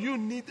many of you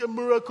need a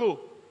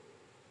miracle?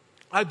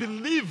 I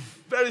believe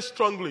very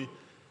strongly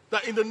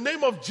that in the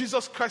name of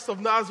Jesus Christ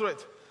of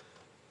Nazareth,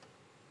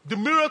 the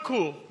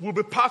miracle will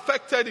be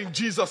perfected in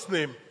Jesus'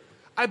 name.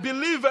 I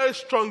believe very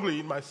strongly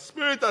in my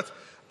spirit that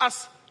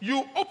as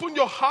you open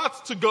your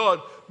heart to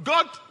God,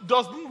 God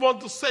doesn't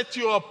want to set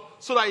you up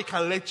so that he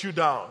can let you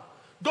down.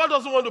 God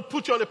doesn't want to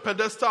put you on a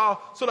pedestal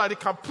so that he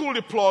can pull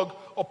the plug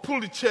or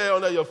pull the chair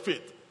under your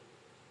feet.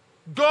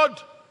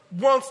 God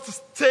wants to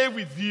stay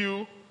with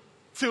you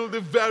till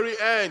the very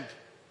end.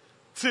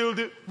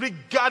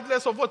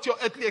 Regardless of what your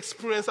earthly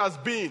experience has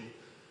been.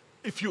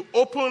 If you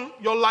open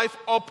your life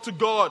up to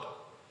God,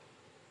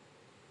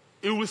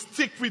 it will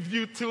stick with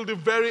you till the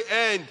very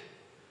end.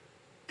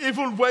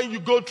 Even when you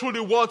go through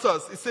the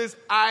waters, it says,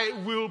 I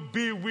will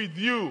be with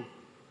you.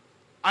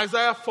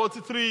 Isaiah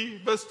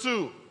 43 verse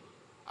 2.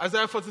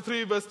 Isaiah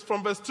 43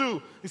 from verse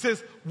 2. It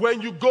says,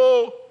 when you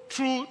go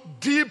through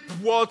deep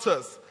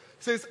waters,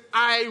 it says,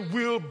 I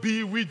will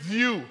be with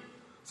you. It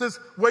says,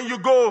 when you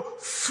go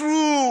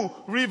through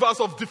rivers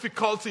of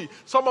difficulty.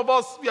 Some of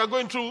us, we are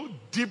going through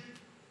deep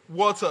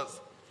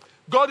waters.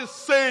 God is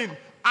saying,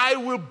 I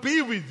will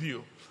be with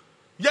you.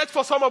 Yet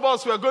for some of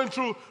us, we are going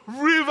through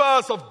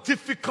rivers of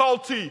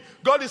difficulty.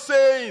 God is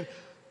saying,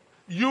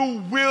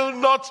 you will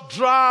not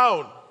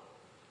drown.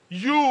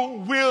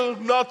 You will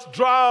not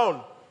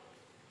drown.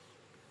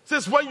 It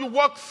says, when you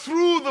walk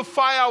through the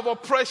fire of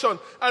oppression,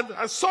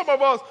 and some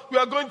of us, we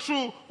are going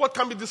through what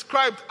can be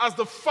described as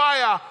the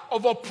fire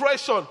of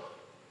oppression.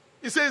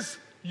 It says,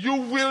 you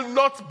will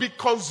not be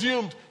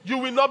consumed. You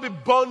will not be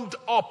burned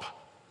up.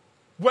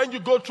 When you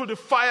go through the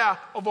fire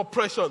of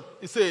oppression,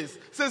 it says,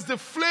 the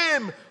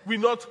flame will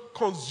not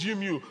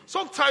consume you.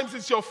 Sometimes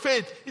it's your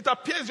faith. It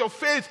appears your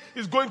faith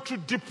is going through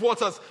deep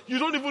waters. You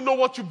don't even know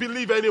what you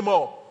believe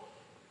anymore.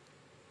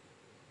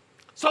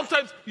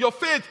 Sometimes your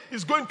faith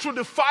is going through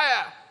the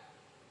fire.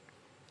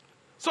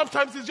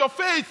 Sometimes it's your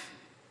faith.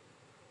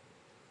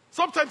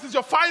 Sometimes it's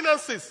your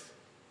finances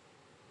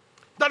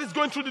that is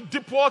going through the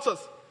deep waters.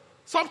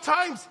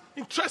 Sometimes,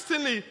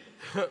 interestingly,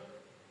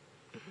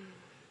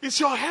 it's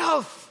your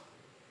health.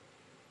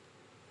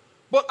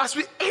 But as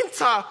we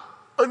enter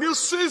a new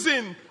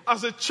season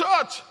as a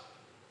church,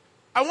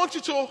 I want you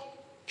to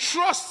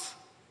trust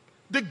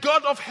the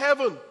God of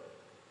heaven,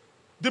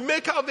 the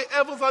maker of the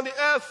heavens and the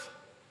earth,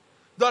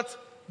 that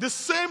the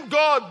same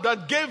God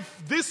that gave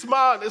this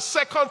man a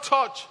second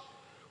touch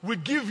will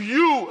give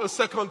you a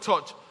second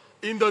touch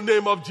in the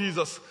name of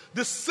Jesus.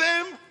 The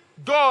same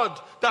God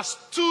that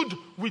stood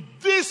with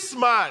this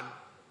man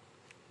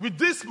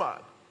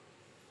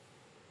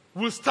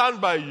will stand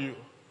by you.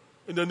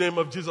 In the name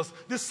of Jesus.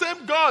 The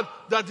same God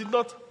that did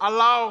not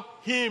allow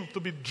him to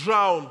be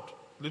drowned,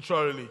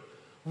 literally,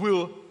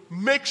 will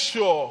make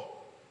sure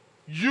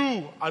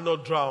you are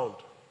not drowned.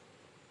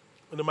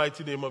 In the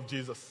mighty name of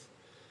Jesus.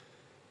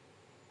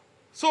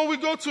 So we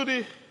go to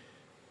the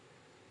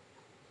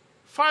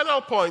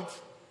final point.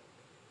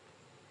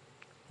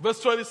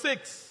 Verse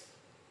 26.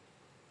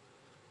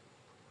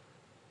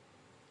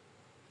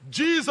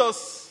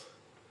 Jesus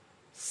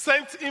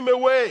sent him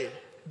away.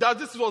 That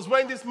this was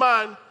when this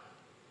man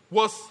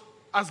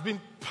has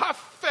been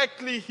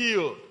perfectly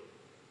healed.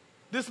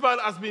 This man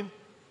has been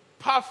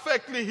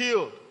perfectly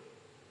healed.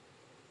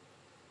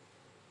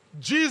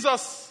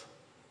 Jesus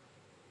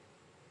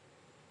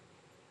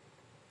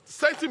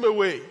sent him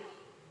away,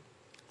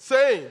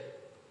 saying,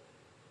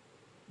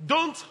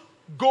 don't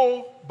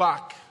go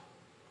back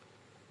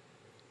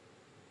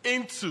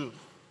into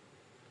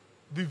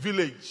the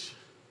village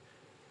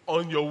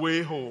on your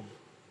way home.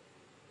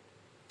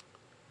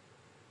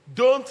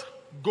 Don't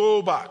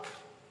go back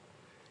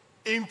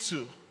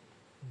into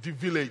the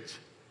village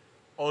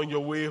on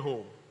your way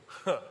home.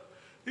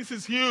 This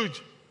is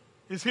huge.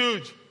 It's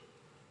huge.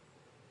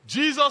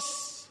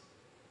 Jesus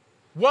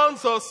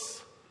wants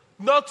us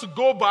not to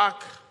go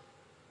back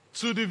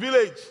to the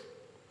village.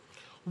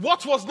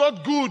 What was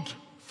not good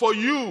for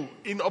you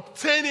in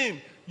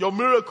obtaining your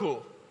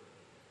miracle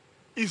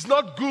is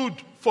not good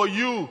for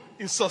you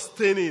in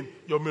sustaining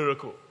your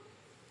miracle.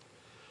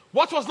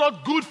 What was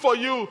not good for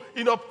you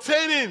in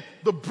obtaining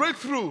the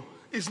breakthrough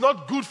is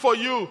not good for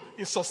you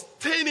in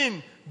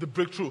sustaining the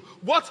breakthrough.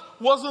 What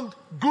wasn't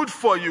good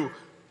for you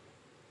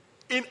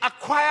in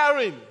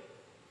acquiring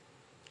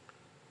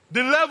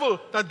the level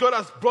that God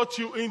has brought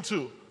you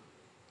into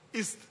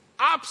is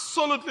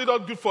absolutely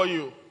not good for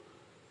you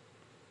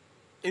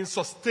in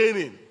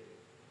sustaining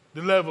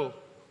the level.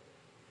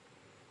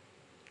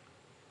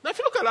 Now, if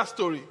you look at that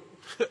story,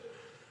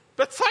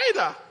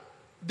 Bethsaida,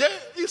 there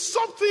is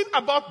something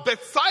about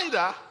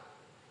Bethsaida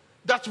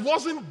that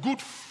wasn't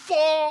good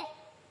for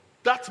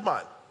that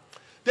man.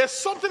 There's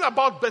something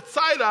about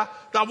Bethsaida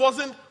that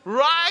wasn't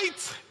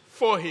right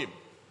for him.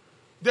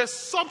 There's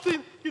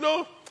something,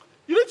 you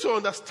need to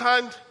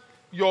understand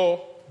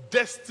your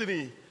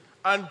destiny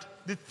and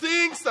the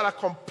things that are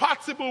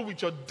compatible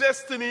with your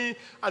destiny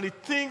and the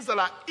things that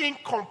are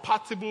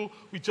incompatible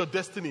with your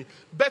destiny.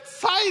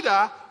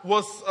 Bethsaida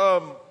was,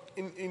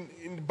 in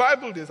the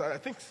Bible days, I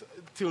think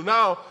till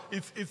now,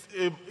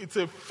 it's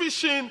a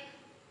fishing,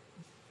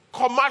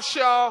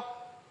 commercial,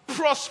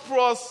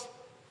 prosperous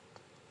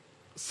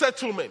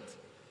settlement.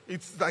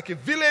 It's like a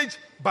village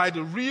by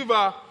the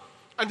river,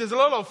 and there's a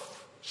lot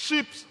of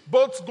ships,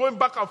 boats going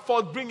back and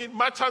forth,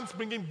 merchants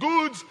bringing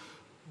goods,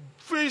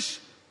 fish,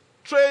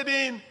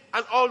 trading,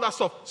 and all that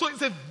stuff. So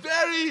it's a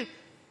very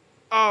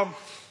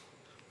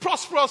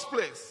prosperous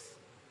place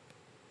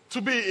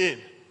to be in.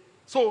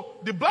 So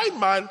the blind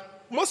man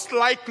most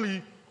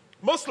likely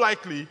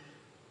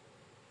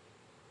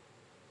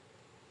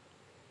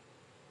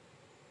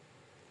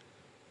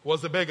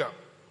was a beggar,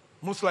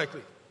 most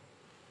likely.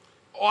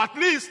 Or at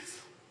least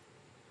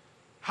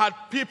had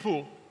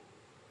people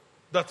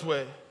that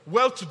were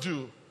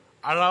well-to-do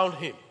around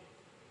him.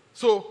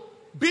 So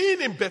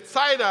being in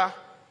Bethsaida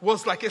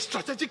was like a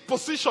strategic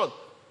position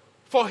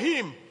for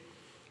him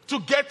to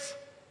get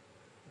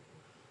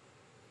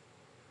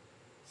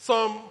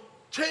some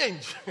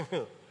change.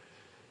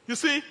 You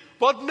see,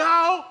 but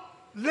now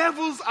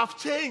levels have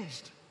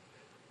changed.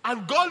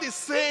 And God is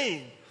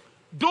saying,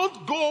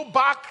 don't go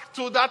back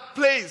to that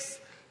place.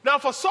 Now,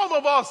 for some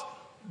of us,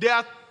 there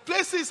are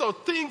places or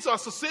things or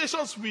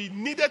associations we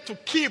needed to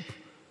keep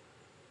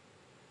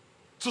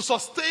to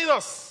sustain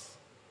us.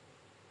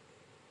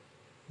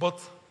 But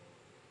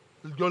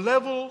your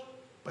level,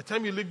 by the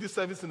time you leave this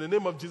service in the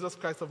name of Jesus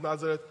Christ of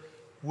Nazareth,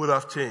 would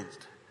have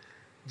changed.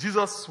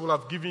 Jesus will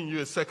have given you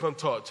a second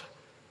touch.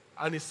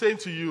 And he's saying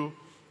to you,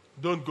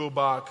 don't go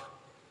back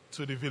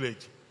to the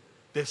village.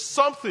 There's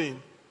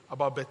something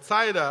about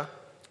Bethsaida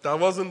that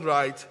wasn't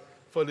right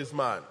for this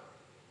man.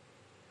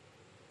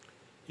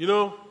 You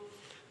know,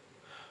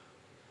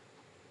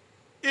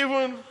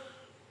 even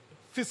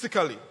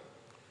physically,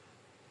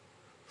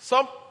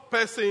 some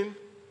person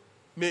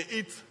may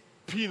eat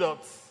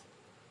peanuts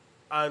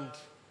and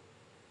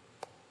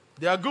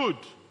they are good.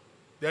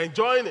 They're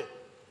enjoying it.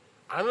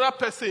 Another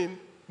person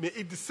may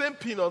eat the same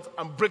peanuts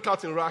and break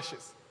out in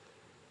rashes.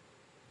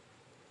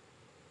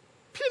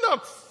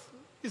 Peanuts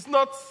is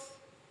not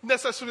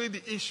necessarily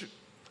the issue.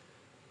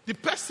 The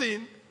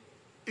person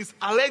is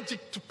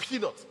allergic to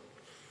peanuts.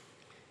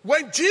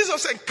 When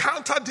Jesus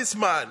encountered this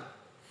man,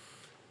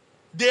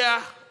 they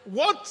are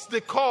what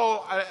they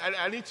call,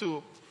 I need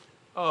to,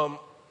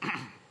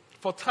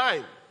 for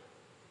time,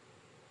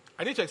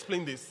 I need to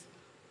explain this,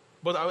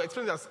 but I'll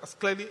explain it as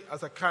clearly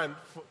as I can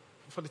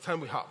for the time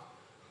we have.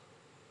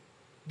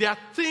 There are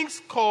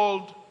things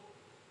called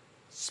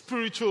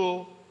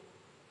spiritual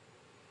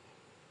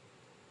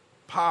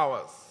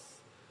powers.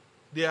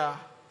 They are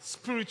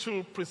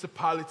spiritual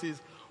principalities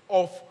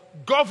of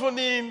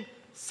governing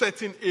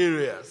certain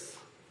areas.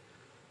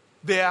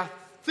 There are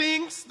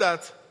things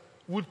that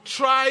would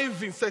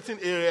thrive in certain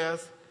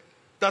areas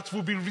that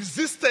will be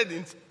resisted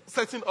in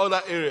certain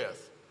other areas.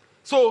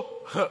 So,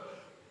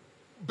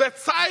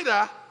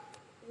 Bethsaida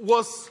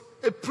was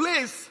a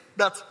place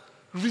that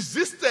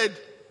resisted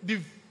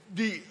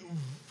the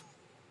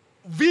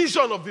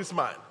vision of this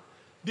man,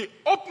 the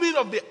opening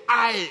of the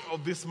eye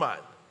of this man,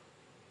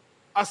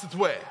 as it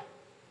were.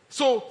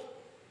 So,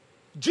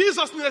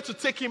 Jesus needed to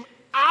take him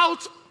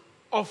out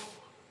of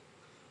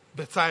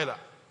Bethsaida.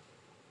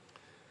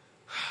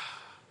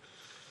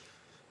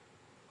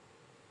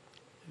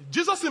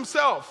 Jesus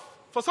himself,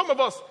 for some of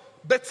us,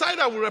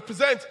 Bethsaida will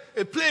represent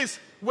a place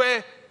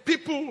where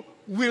people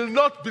will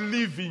not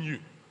believe in you.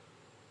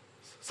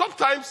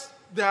 Sometimes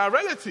they are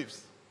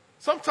relatives.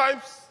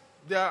 Sometimes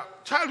they are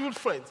childhood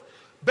friends.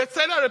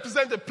 Bethsaida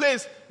represents a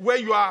place where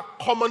you are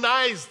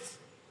commonized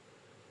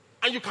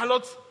and you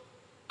cannot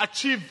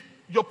achieve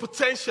your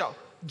potential.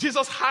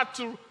 Jesus had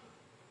to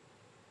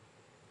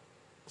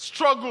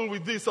struggle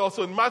with this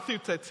also in Matthew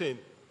 13.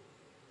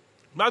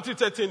 Matthew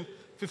 13,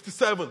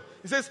 57.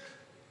 He says,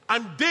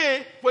 and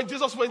they, when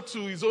Jesus went to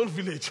his own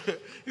village,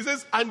 he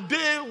says, and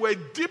they were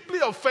deeply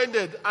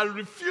offended and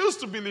refused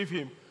to believe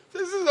him. He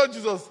says, this is not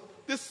Jesus.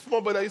 This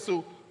small boy that used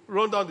to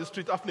run down the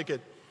street half naked.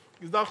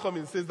 He's now coming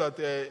and says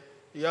that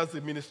he has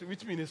a ministry.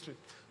 Which ministry?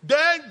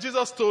 Then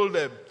Jesus told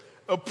them,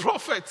 a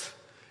prophet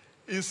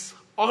is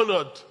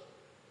honored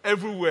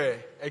everywhere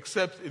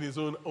except in his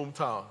own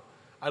hometown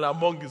and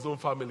among his own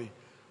family.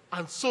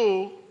 And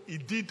so he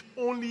did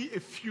only a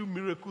few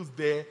miracles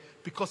there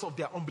because of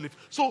their unbelief.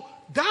 So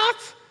that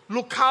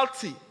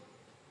locality,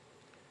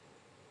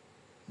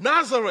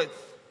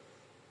 Nazareth,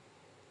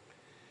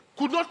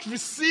 could not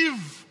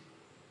receive,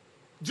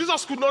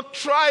 Jesus could not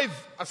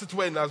thrive, as it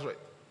were, in Nazareth.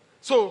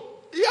 So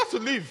he had to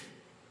leave.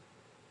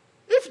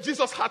 If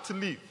Jesus had to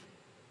leave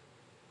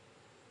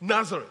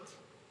Nazareth,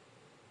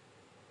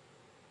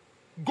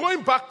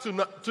 going back to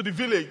the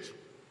village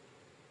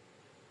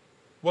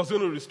was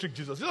going to restrict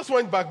Jesus. He just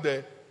went back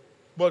there,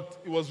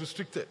 but it was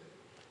restricted.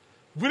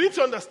 We need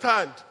to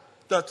understand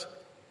that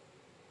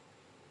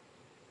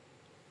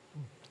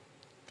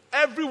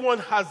everyone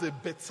has a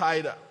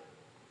Bethsaida.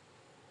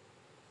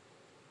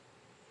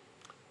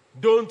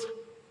 Don't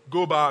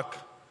go back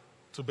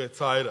to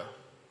Bethsaida.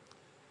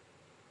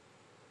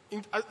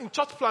 In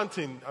church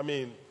planting,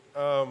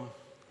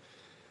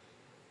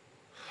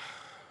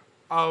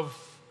 I've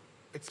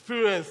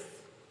experienced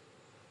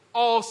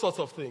all sorts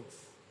of things.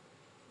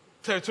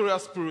 Territorial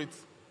spirits,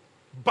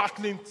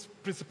 battling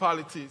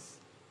principalities,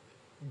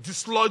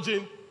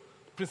 dislodging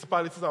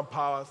principalities and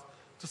powers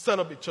to set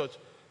up a church.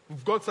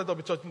 God set up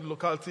a church in the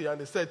locality,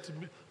 and they said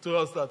to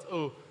us that,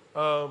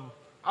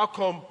 how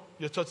come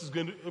your church is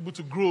able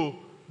to grow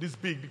this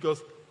big?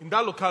 Because in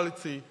that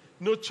locality,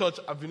 no church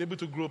have been able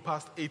to grow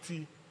past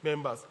 80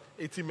 members.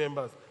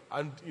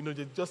 And,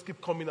 they just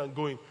keep coming and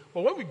going.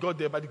 But when we got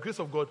there, by the grace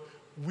of God,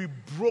 we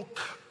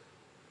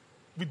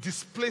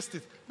displaced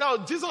it. Now,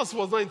 Jesus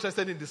was not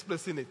interested in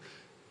displacing it.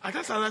 And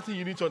that's another thing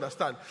you need to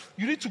understand.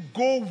 You need to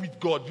go with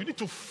God. You need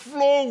to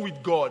flow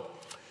with God.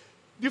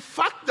 The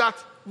fact that,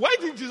 why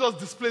didn't Jesus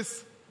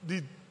displace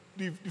the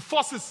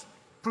forces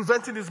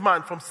preventing this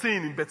man from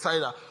sinning in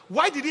Bethsaida?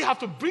 Why did he have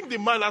to bring the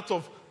man out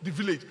of the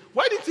village?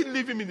 Why didn't he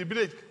leave him in the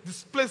village,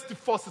 displace the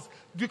forces?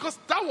 Because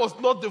that was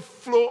not the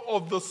flow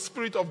of the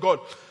Spirit of God.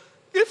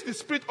 If the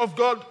Spirit of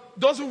God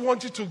doesn't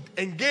want you to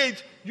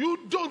engage, you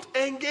don't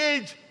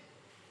engage.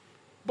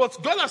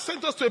 But God has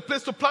sent us to a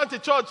place to plant a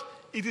church.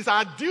 It is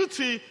our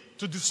duty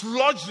to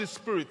dislodge the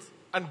Spirit.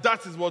 And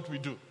that is what we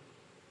do.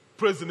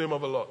 Praise the name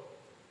of the Lord.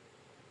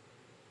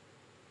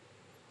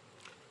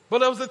 But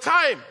there was a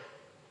time,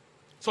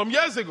 some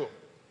years ago,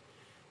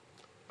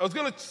 I was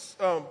going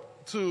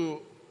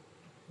to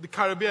the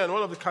Caribbean,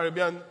 one of the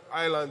Caribbean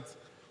islands,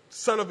 to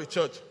set up a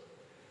church.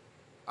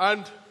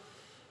 And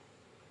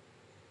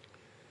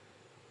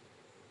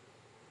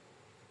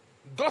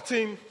got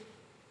in,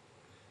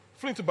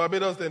 flew into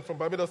Barbados, then from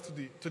Barbados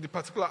to the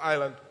particular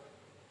island.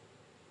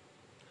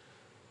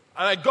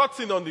 And I got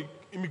in on the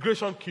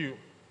immigration queue.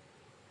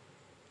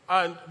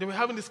 And they were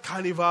having this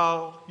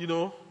carnival,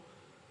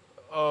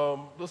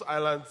 those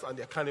islands and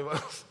their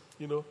carnivals,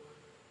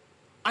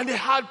 And they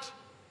had,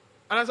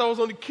 and as I was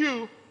on the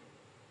queue,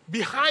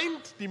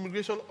 behind the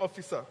immigration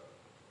officer,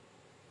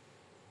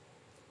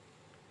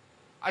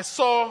 I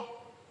saw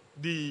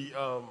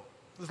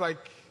it's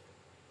like,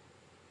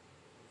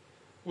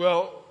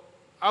 well,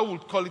 I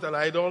would call it an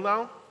idol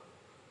now.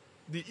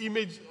 The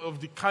image of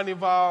the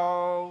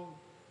carnival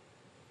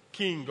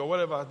king or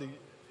whatever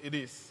it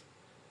is.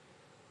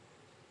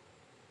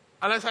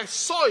 And as I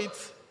saw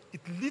it,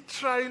 it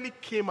literally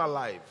came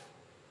alive.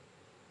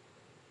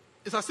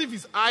 It's as if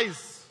his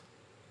eyes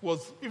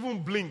was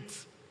even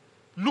blinked,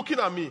 looking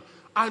at me.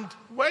 And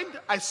when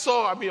I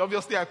saw,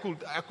 obviously I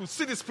could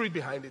see the Spirit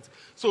behind it.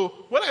 So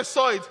when I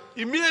saw it,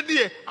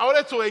 immediately I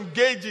wanted to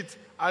engage it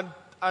and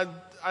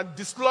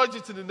dislodge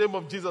it in the name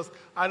of Jesus.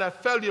 And I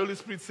felt the Holy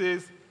Spirit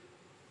says,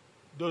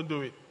 don't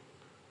do it.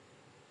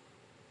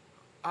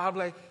 I'm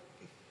like,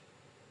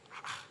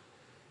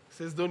 he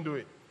says, don't do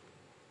it.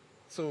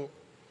 So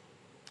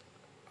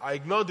I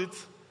ignored it,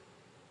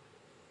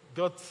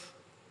 got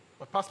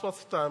my passport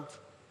stamped,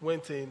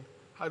 went in,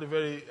 had a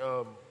very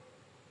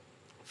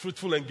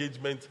fruitful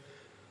engagement.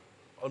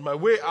 On my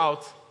way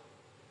out,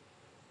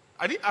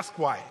 I didn't ask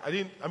why.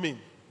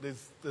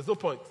 There's no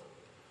point.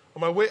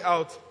 On my way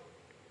out,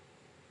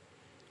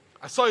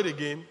 I saw it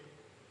again,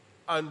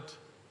 and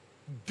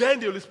then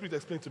the Holy Spirit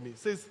explained to me,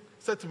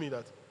 said to me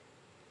that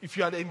if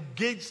you had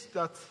engaged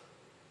that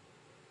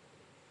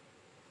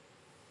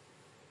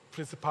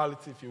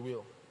principality, if you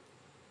will,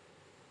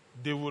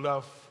 they would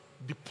have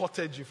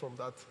deported you from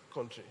that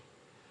country.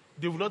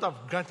 They would not have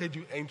granted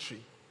you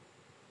entry.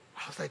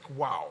 I was like,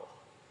 wow.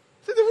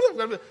 So they would have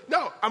granted me.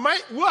 Now,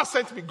 who has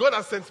sent me? God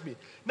has sent me.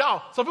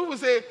 Now, some people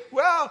say,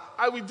 well,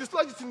 I will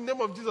dislodge it in the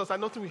name of Jesus and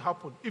nothing will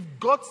happen. If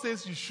God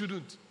says you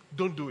shouldn't,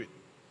 don't do it.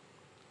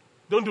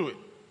 Don't do it.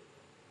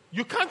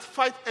 You can't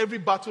fight every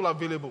battle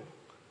available.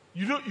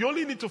 You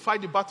only need to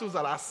fight the battles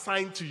that are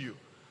assigned to you.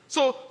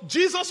 So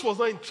Jesus was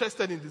not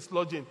interested in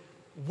dislodging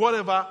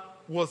whatever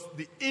was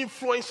the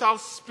influential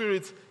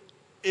spirit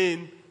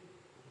in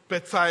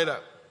Bethsaida.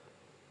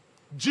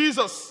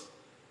 Jesus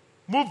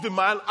moved the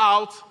man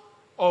out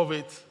of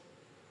it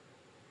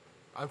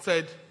and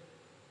said,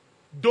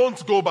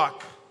 don't go back.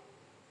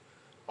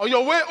 On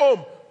your way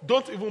home,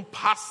 don't even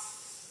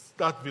pass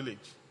that village.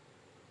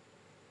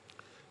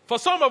 For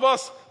some of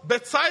us,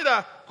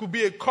 Bethsaida could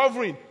be a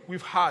covering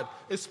we've had,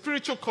 a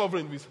spiritual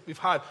covering we've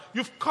had.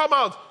 You've come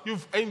out,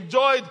 you've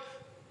enjoyed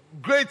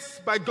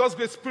great, by God's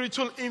grace,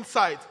 spiritual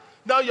insight.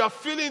 Now you're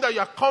feeling that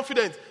you're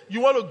confident.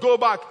 You want to go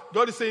back.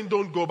 God is saying,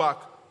 don't go back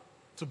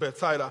to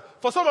Bethsaida.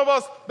 For some of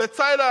us,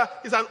 Bethsaida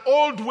is an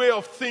old way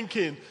of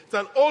thinking. It's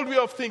an old way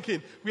of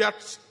thinking. We are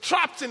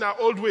trapped in our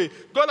old way.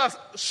 God has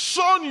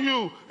shown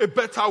you a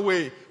better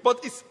way.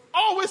 But it's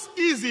always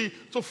easy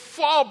to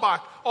fall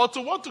back or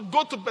to want to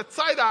go to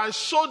Bethsaida and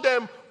show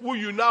them who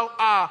you now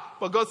are.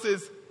 But God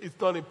says, it's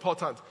not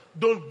important.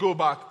 Don't go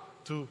back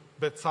to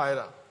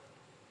Bethsaida.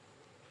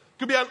 It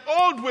could be an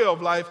old way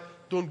of life.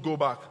 Don't go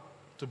back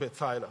to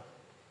Bethsaida.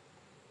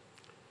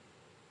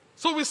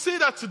 So we see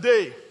that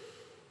today,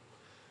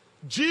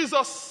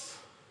 Jesus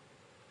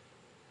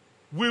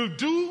will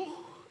do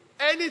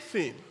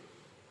anything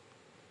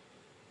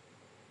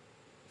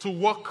to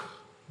work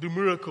the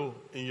miracle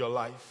in your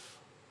life,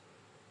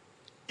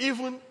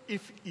 even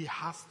if he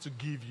has to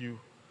give you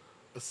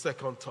a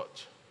second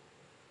touch.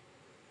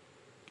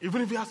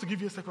 Even if he has to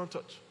give you a second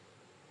touch.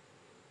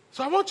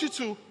 So I want you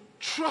to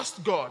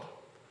trust God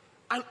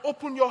and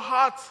open your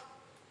heart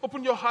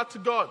to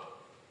God.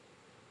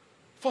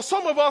 For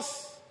some of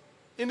us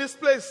in this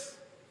place,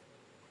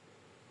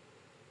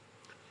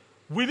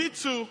 we need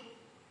to,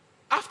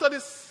 after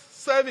this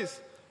service,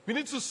 we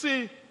need to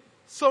see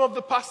some of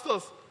the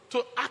pastors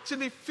to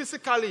actually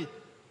physically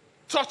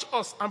touch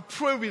us and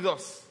pray with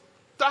us.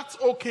 That's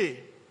okay.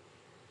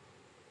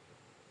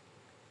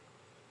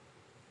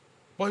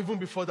 But even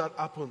before that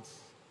happens,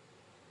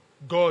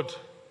 God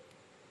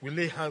we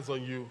lay hands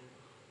on you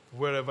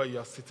wherever you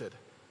are seated.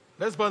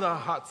 Let's bow our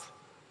hearts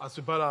as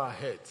we bow our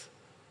heads.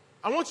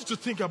 I want you to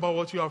think about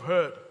what you have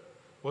heard.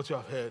 What you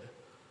have heard.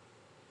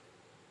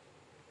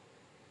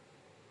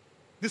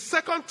 The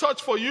second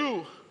touch for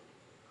you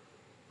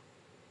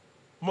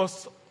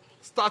must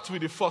start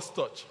with the first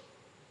touch.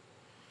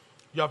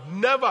 You have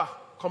never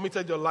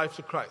committed your life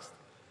to Christ.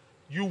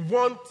 You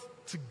want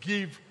to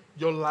give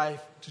your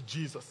life to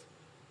Jesus.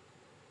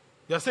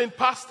 You're saying,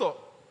 Pastor,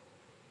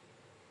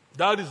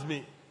 that is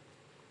me.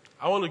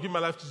 I want to give my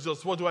life to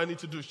Jesus. What do I need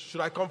to do?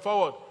 Should I come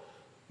forward?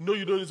 No,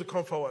 you don't need to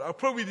come forward. I'll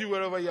pray with you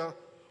wherever you are.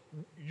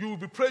 You will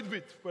be prayed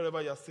with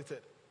wherever you are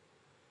seated.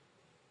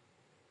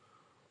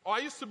 Or I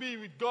used to be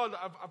with God.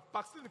 I've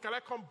backslidden. Can I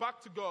come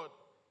back to God?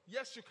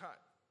 Yes, you can.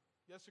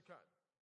 Yes, you can.